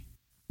AoE.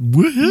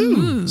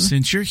 Woohoo!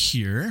 Since you're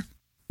here.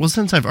 Well,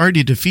 since I've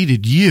already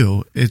defeated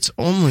you, it's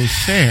only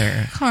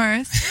fair of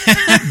course.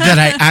 that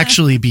I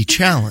actually be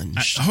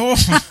challenged.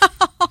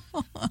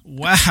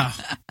 Wow.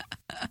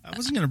 I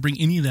wasn't going to bring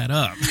any of that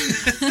up.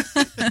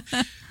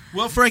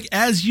 Well, Freck,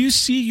 as you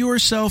see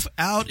yourself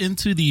out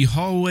into the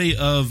hallway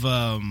of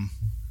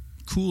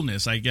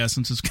coolness, I guess,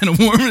 since it's kind of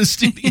warm in the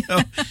studio,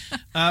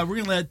 we're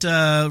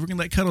gonna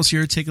let Cuddles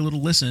here take a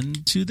little listen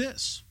to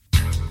this.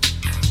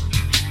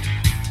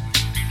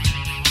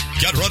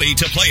 Get ready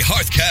to play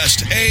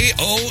Hearthcast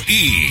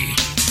AoE,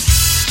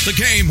 the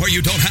game where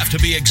you don't have to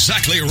be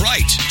exactly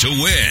right to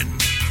win.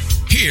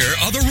 Here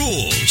are the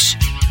rules.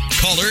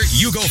 Caller,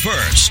 you go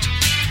first.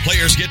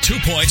 Players get 2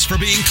 points for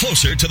being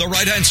closer to the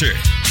right answer,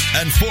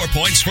 and 4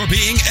 points for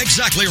being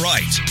exactly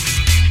right.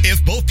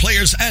 If both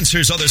players'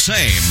 answers are the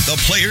same, the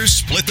players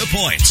split the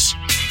points.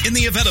 In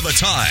the event of a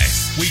tie,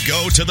 we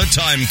go to the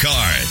time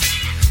card.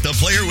 The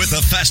player with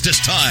the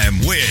fastest time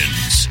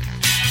wins.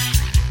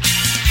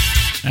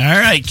 All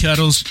right,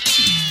 Cuddles.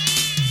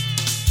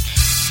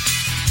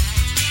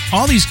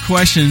 All these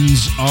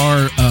questions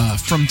are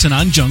from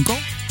Tanaan Jungle.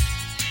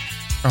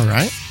 All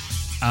right.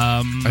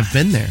 I've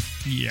been there.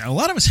 Yeah, a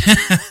lot of us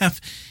have.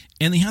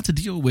 And they have to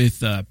deal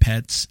with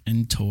pets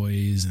and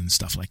toys and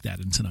stuff like that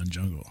in Tanaan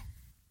Jungle.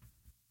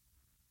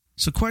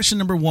 So question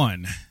number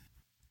 1.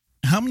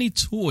 How many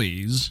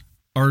toys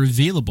are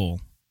available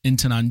in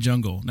Tanaan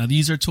Jungle? Now,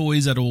 these are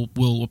toys that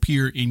will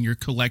appear in your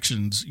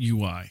collections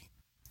UI.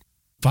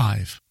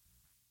 5.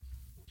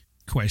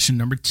 Question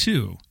number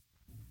 2.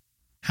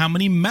 How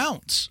many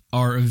mounts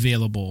are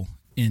available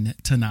in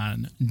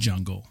Tanaan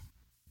Jungle?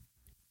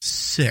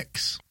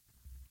 6.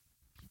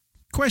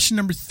 Question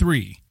number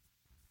 3.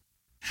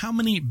 How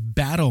many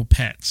battle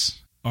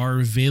pets are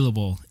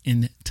available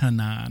in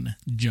Tanaan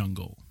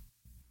Jungle?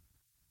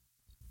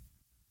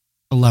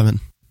 11.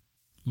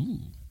 Ooh.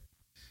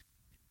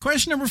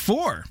 Question number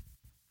 4.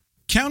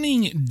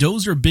 Counting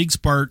Dozer Big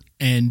Spark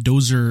and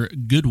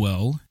Dozer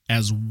Goodwell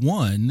as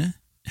one,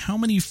 how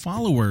many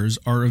followers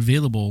are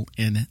available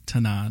in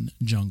Tanaan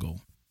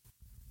Jungle?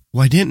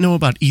 Well, I didn't know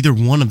about either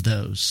one of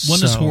those.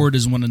 One is Horde,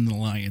 is one in the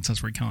Alliance.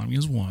 That's where counting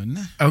is 1.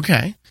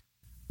 Okay.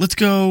 Let's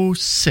go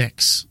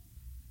 6.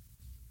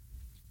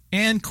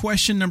 And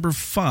question number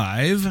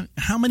 5,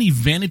 how many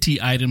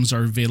vanity items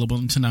are available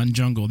in Tanaan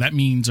Jungle? That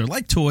means they're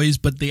like toys,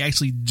 but they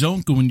actually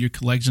don't go in your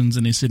collections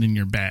and they sit in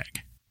your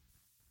bag.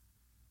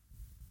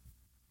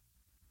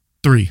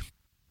 3.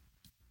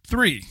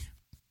 3.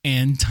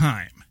 And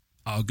time.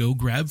 I'll go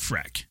grab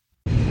Freck.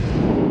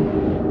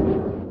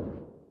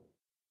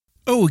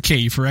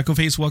 Okay, for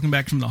Echoface, welcome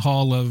back from the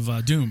Hall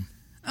of Doom.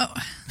 Oh,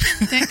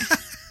 it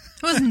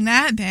wasn't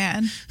that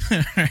bad.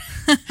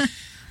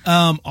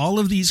 All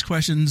of these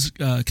questions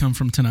come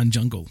from Tanaan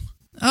Jungle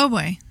Oh,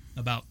 boy.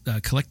 about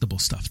collectible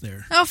stuff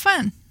there. Oh,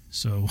 fun.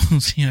 So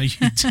we'll see how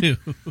you do.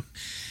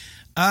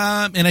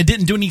 And I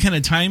didn't do any kind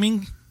of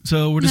timing,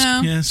 so we're just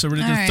we're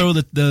just gonna throw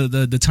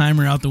the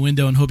timer out the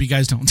window and hope you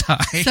guys don't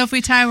die. So if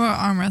we tie, we'll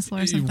arm wrestle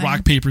or something.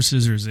 Rock, paper,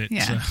 scissors it.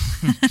 Yeah. So,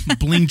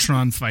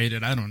 Blingtron fight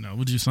it. I don't know.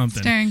 We'll do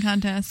something. Staring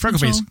contest.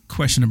 Freckleface,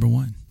 question number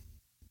 1.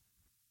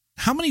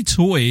 How many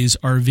toys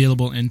are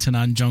available in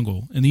Tanaan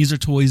Jungle? And these are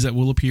toys that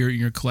will appear in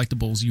your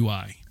collectibles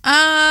UI.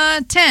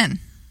 10.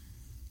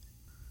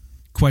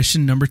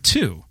 Question number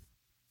 2.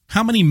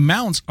 How many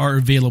mounts are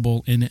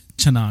available in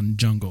Tanaan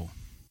Jungle?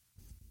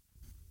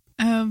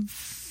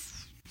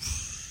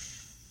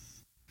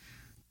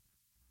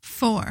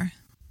 4.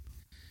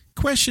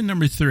 Question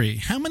number 3.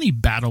 How many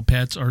battle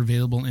pets are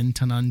available in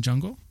Tanaan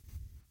Jungle?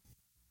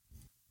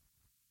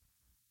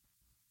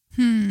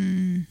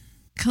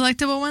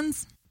 Collectible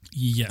ones?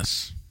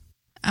 Yes.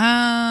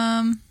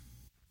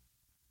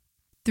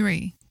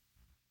 3.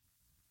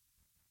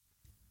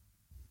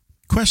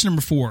 Question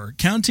number 4.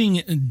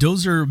 Counting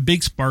Dozer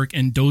Big Spark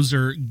and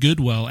Dozer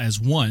Goodwell as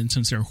one,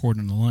 since they're Horde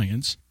and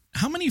Alliance,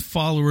 how many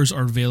followers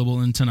are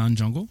available in Tanaan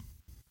Jungle?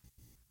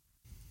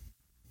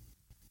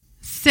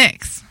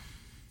 6.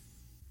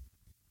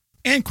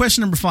 And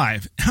question number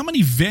 5. How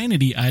many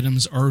vanity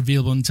items are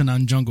available in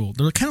Tanaan Jungle?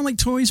 They're kind of like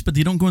toys, but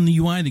they don't go in the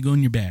UI, they go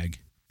in your bag.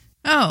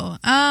 Oh,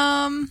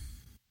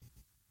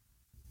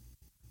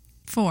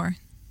 4.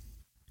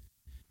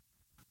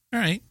 All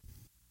right.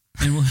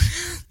 And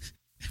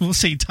we'll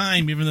say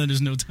time, even though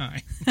there's no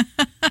time.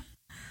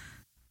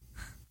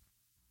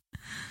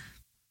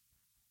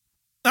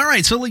 All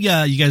right, so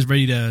you guys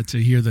ready to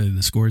hear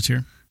the scores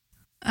here?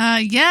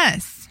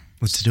 Yes.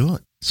 Let's do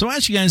it. So I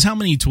asked you guys how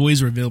many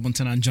toys are available in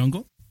Tanaan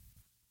Jungle.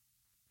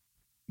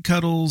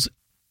 Cuddles,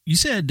 you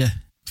said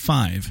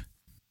 5.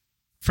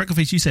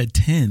 Freckleface, you said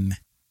 10.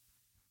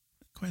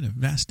 Quite a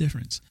vast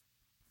difference.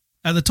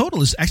 The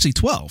total is actually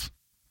 12.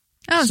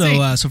 Oh, so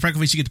sweet. so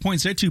Freckleface, you get the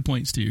points there. 2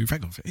 points to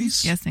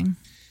Freckleface. Guessing.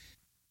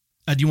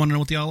 Do you want to know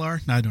what they all are?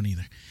 No, I don't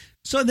either.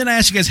 So then I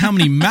asked you guys how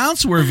many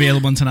mounts were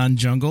available in Tanaan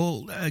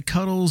Jungle.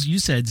 Cuddles, you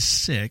said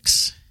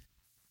 6.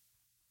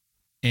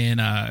 And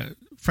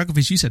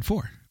Freckleface, you said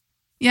 4.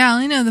 Yeah, I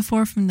only know the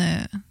 4 from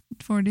the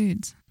 4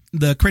 dudes.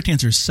 The correct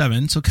answer is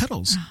 7. So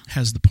Cuddles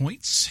has the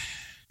points.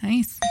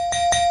 Nice.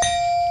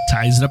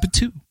 Ties it up at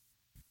 2.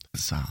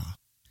 So,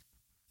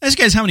 Ask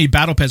you guys how many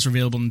battle pets are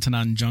available in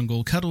Tanaan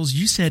Jungle. Cuddles,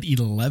 you said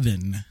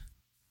 11.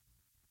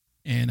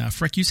 And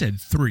Freck, you said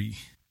 3.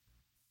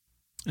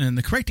 And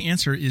the correct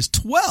answer is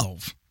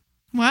 12.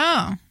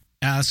 Wow.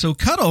 So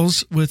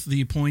Cuddles with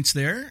the points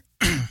there.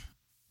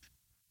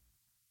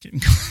 Getting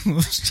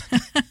close.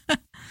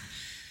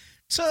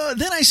 So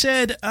then I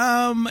said,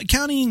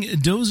 counting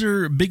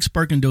Dozer Big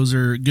Spark and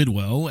Dozer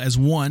Goodwell as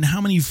one, how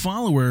many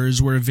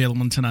followers were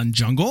available in Tanaan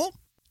Jungle?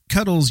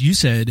 Cuddles, you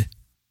said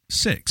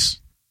 6.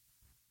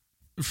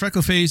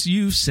 Freckleface,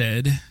 you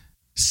said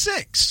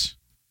 6.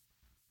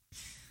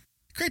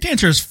 Correct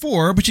answer is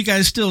 4, but you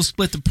guys still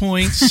split the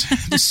points.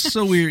 Just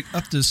so we're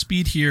up to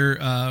speed here.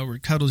 Where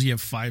Cuddles, you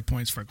have 5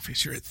 points.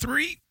 Freckleface, you're at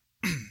 3.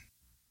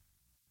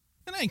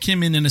 And I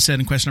came in and said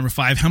in question number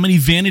 5, how many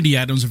vanity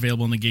items are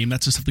available in the game?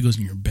 That's the stuff that goes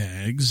in your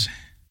bags.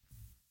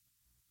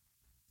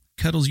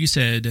 Cuddles, you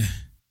said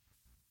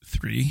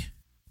 3.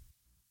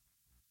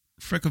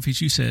 Freckleface,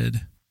 you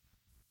said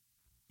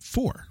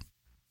 4.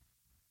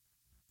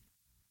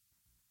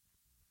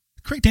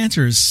 The correct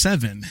answer is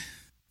 7.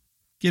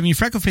 Giving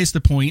Freckleface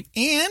the point,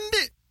 and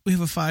we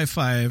have a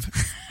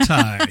 5-5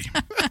 tie.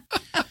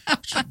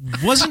 Which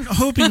wasn't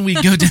hoping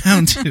we'd go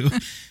down to,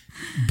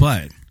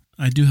 but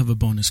I do have a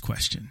bonus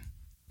question.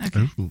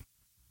 Okay. ooh.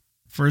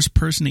 First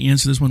person to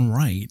answer this one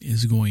right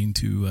is going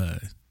to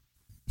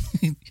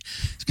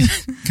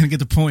gonna get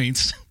the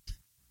points.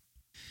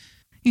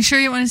 You sure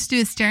you want us to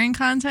do a staring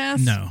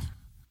contest? No.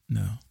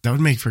 That would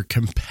make for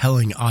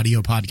compelling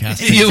audio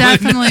podcast. It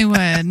definitely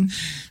would.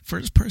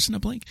 First person to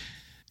blink.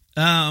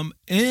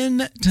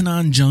 In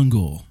Tanaan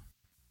Jungle,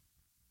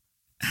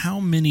 how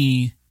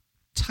many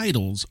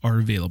titles are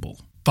available?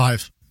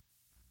 5.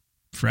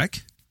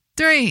 Freck?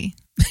 3.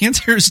 The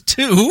answer is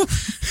 2.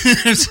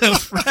 So,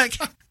 Frank,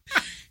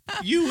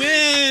 you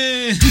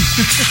win.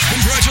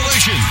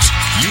 Congratulations.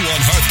 You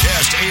won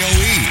Hearthcast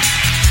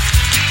AOE.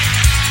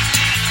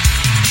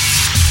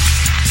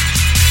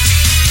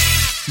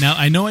 Now,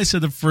 I know I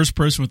said the first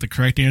person with the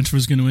correct answer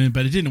was going to win,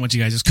 but I didn't want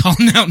you guys just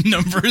calling out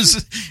numbers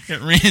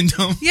at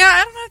random. Yeah,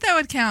 I don't know if that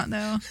would count,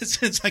 though.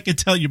 Since I could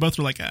tell you both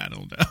were like, I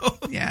don't know.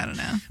 Yeah, I don't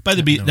know. By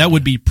the way, that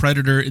would be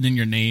Predator and then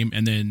your name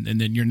and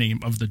then your name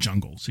of the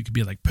jungle. So it could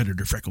be like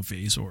Predator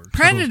Freckleface or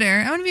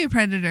Predator. I want to be a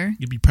predator.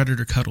 You'd be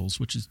Predator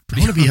Cuddles, which is I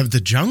want to be of the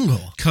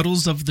jungle.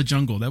 Cuddles of the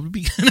Jungle. That would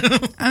be kind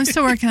of I'm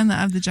still working on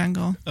the of the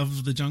jungle.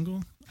 of the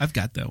jungle. I've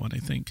got that one, I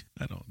think.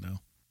 I don't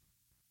know.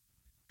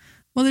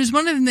 Well, there's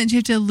one of them that you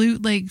have to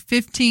loot like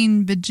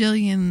 15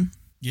 bajillion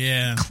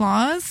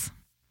claws.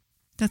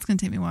 That's going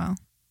to take me a while.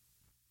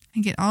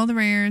 And get all the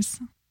rares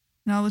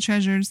and all the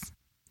treasures.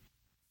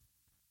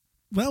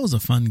 Well, that was a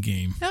fun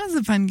game. That was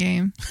a fun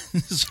game.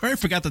 Sorry I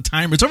forgot the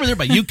timer. It's over there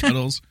by you,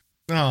 Cuddles.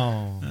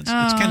 It's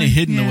kind of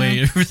hidden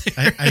away over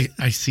there.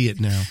 I see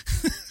it now.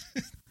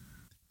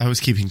 I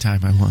was keeping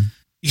time. I won.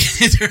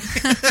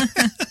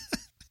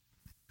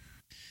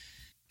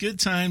 Good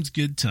times,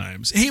 good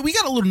times. Hey, we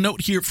got a little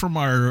note here from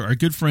our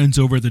good friends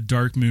over at the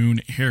Dark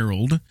Moon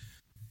Herald. It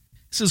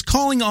says,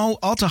 calling all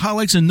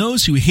alcoholics and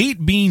those who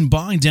hate being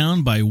bogged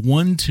down by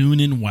one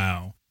tune in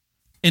WoW.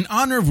 In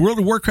honor of World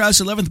of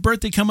Warcraft's 11th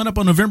birthday coming up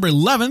on November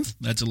 11th,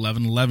 that's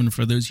 11/11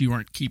 for those who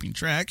aren't keeping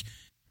track,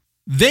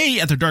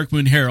 they at the Dark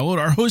Moon Herald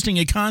are hosting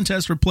a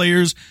contest for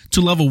players to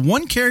level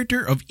one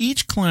character of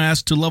each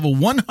class to level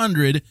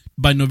 100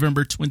 by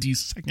November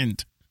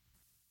 22nd.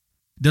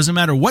 Doesn't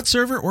matter what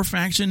server or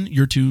faction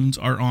your tunes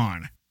are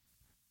on.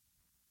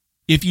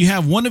 If you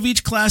have one of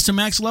each class to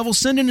max level,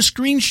 send in a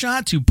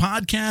screenshot to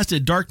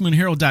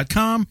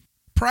podcast@darkmoonherald.com.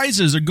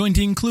 Prizes are going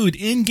to include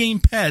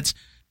in-game pets,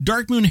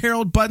 Dark Moon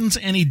Herald buttons,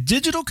 and a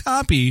digital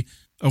copy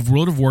of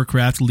World of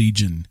Warcraft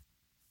Legion.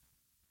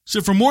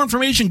 So for more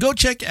information, go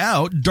check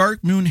out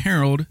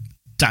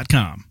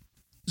darkmoonherald.com.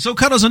 So,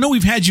 Cuddles, I know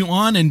we've had you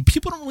on, and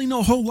people don't really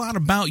know a whole lot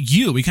about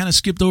you. We kind of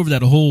skipped over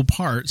that whole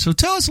part. So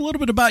tell us a little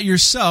bit about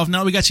yourself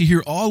now we got you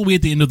here all the way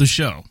at the end of the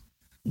show.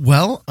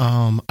 Well,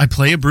 I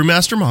play a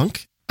Brewmaster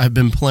Monk. I've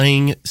been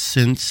playing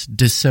since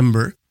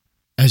December.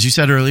 As you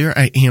said earlier,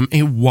 I am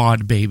a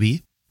WoD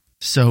baby,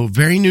 so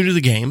very new to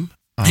the game.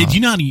 Hey, do you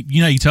know how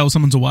you tell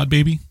someone's a WoD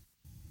baby?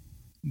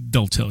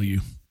 They'll tell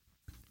you.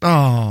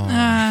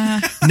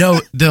 Oh no!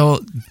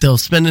 They'll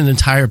spend an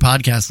entire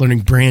podcast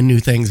learning brand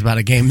new things about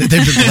a game that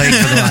they've been playing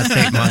for the last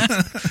 8 months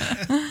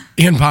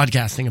and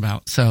podcasting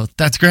about. So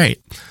that's great.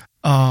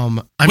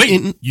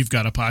 You've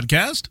got a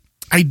podcast?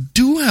 I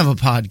do have a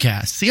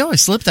podcast. See how I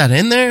slipped that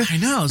in there? I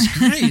know, it's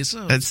great.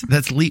 So.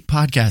 That's elite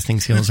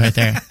podcasting skills right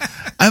there.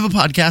 I have a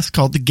podcast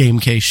called The Game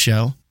Case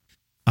Show.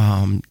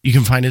 You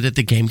can find it at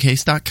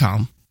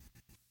thegamecase.com.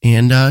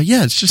 And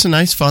it's just a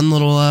nice, fun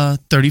little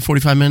 30,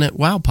 45-minute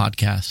WoW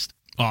podcast.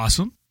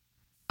 Awesome.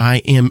 I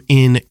am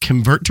in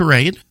Convert to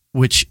Raid,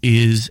 which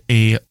is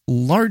a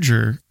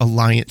larger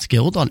alliance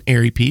guild on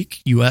Airy Peak,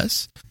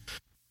 US.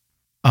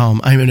 I'm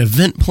an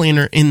event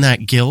planner in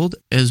that guild,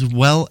 as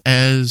well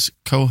as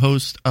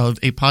co-host of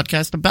a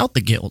podcast about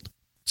the guild.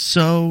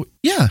 So,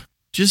 yeah,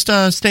 just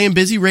staying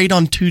busy. Raid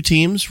on 2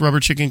 teams, Rubber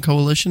Chicken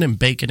Coalition and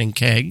Bacon and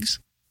Kegs.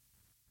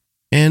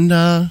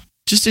 And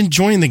just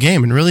enjoying the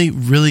game and really,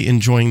 really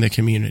enjoying the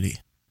community.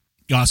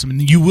 Awesome.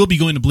 And you will be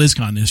going to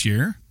BlizzCon this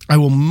year. I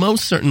will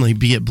most certainly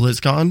be at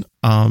BlizzCon.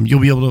 You'll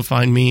be able to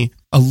find me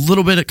a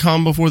little bit at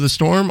Calm Before the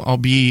Storm. I'll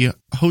be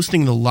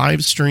hosting the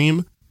live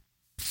stream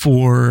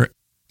for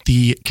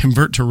the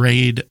Convert to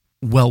Raid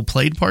Well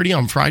Played party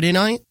on Friday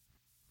night.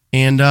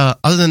 And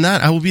other than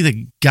that, I will be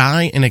the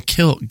guy in a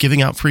kilt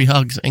giving out free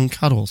hugs and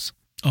cuddles.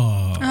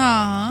 Oh,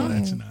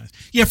 that's nice.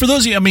 Yeah, for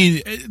those of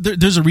you,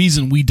 there's a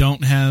reason we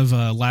don't have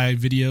live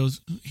videos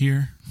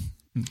here.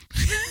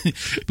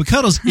 But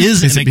Cuddles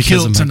is in a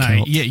kilt tonight.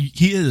 Kilt? Yeah,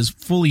 he is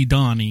fully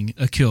donning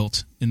a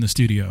kilt in the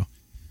studio.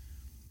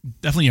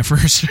 Definitely a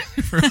first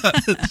for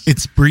us.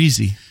 It's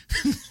breezy.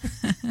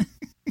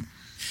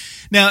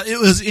 Now, it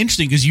was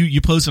interesting because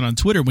you posted on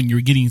Twitter when you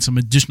were getting some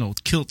additional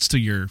kilts to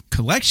your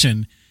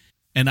collection.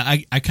 And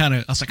I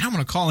was like, I'm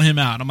going to call him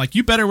out. I'm like,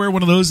 you better wear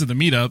one of those at the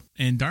meetup.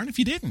 And darn if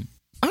you didn't.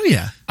 Oh,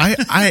 yeah.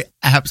 I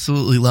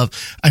absolutely love.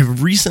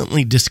 I've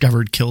recently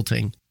discovered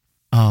kilting.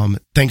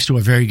 Thanks to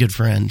a very good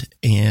friend,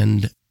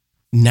 and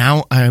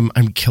now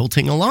I'm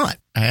kilting a lot.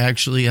 I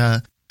actually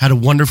had a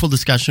wonderful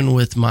discussion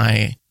with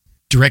my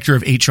director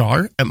of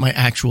HR at my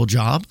actual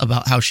job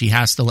about how she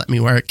has to let me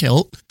wear a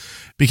kilt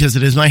because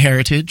it is my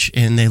heritage,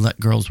 and they let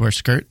girls wear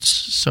skirts,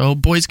 so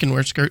boys can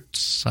wear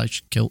skirts,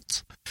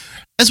 kilts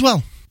as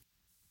well.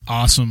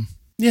 Awesome.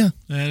 Yeah,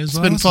 that is. It's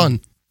been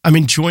fun. I'm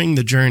enjoying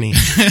the journey.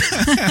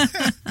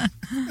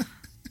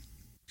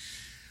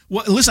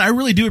 Well, listen, I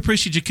really do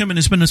appreciate you coming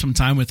and spending some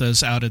time with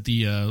us out at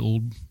the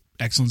old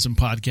Excellence in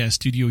Podcast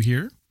studio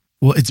here.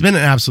 Well, it's been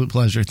an absolute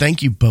pleasure.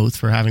 Thank you both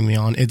for having me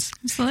on. It's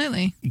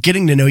absolutely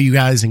getting to know you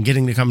guys and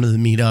getting to come to the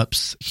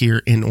meetups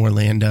here in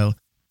Orlando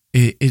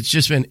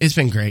it's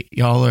been great.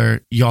 Y'all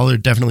are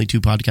definitely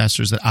two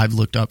podcasters that I've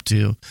looked up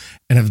to,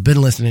 and I've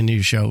been listening to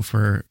your show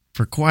for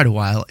quite a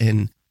while,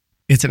 and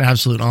it's an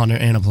absolute honor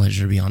and a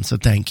pleasure to be on. So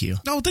thank you.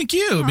 Oh, thank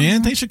you,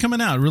 man. Thanks for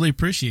coming out. Really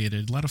appreciate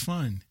it. A lot of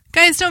fun.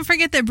 Guys, don't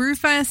forget that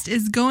Brewfest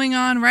is going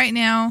on right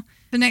now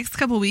the next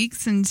couple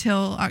weeks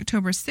until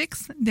October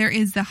 6th. There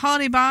is the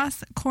Holiday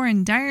Boss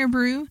Corin Dyer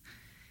Brew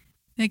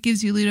that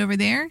gives you loot over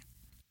there.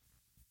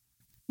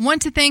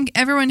 Want to thank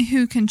everyone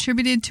who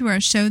contributed to our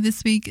show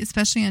this week,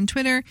 especially on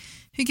Twitter,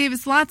 who gave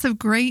us lots of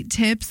great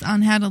tips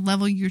on how to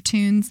level your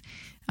tunes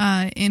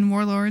in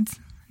Warlords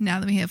now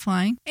that we have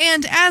flying.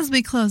 And as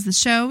we close the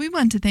show, we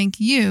want to thank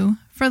you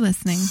for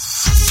listening.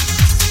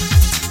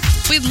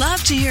 We'd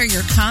love to hear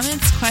your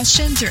comments,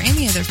 questions, or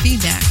any other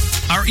feedback.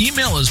 Our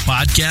email is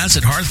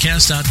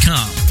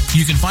podcast@hearthcast.com.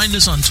 You can find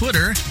us on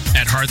Twitter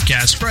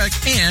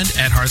 @HearthcastRec and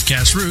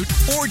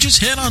 @HearthcastRoot, or just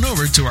head on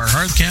over to our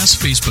Hearthcast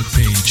Facebook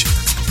page.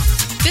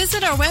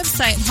 Visit our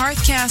website,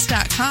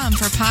 hearthcast.com,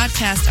 for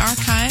podcast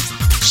archives,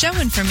 show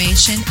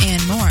information,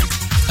 and more.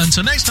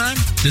 Until next time,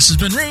 this has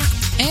been Root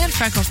and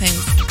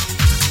Freckleface.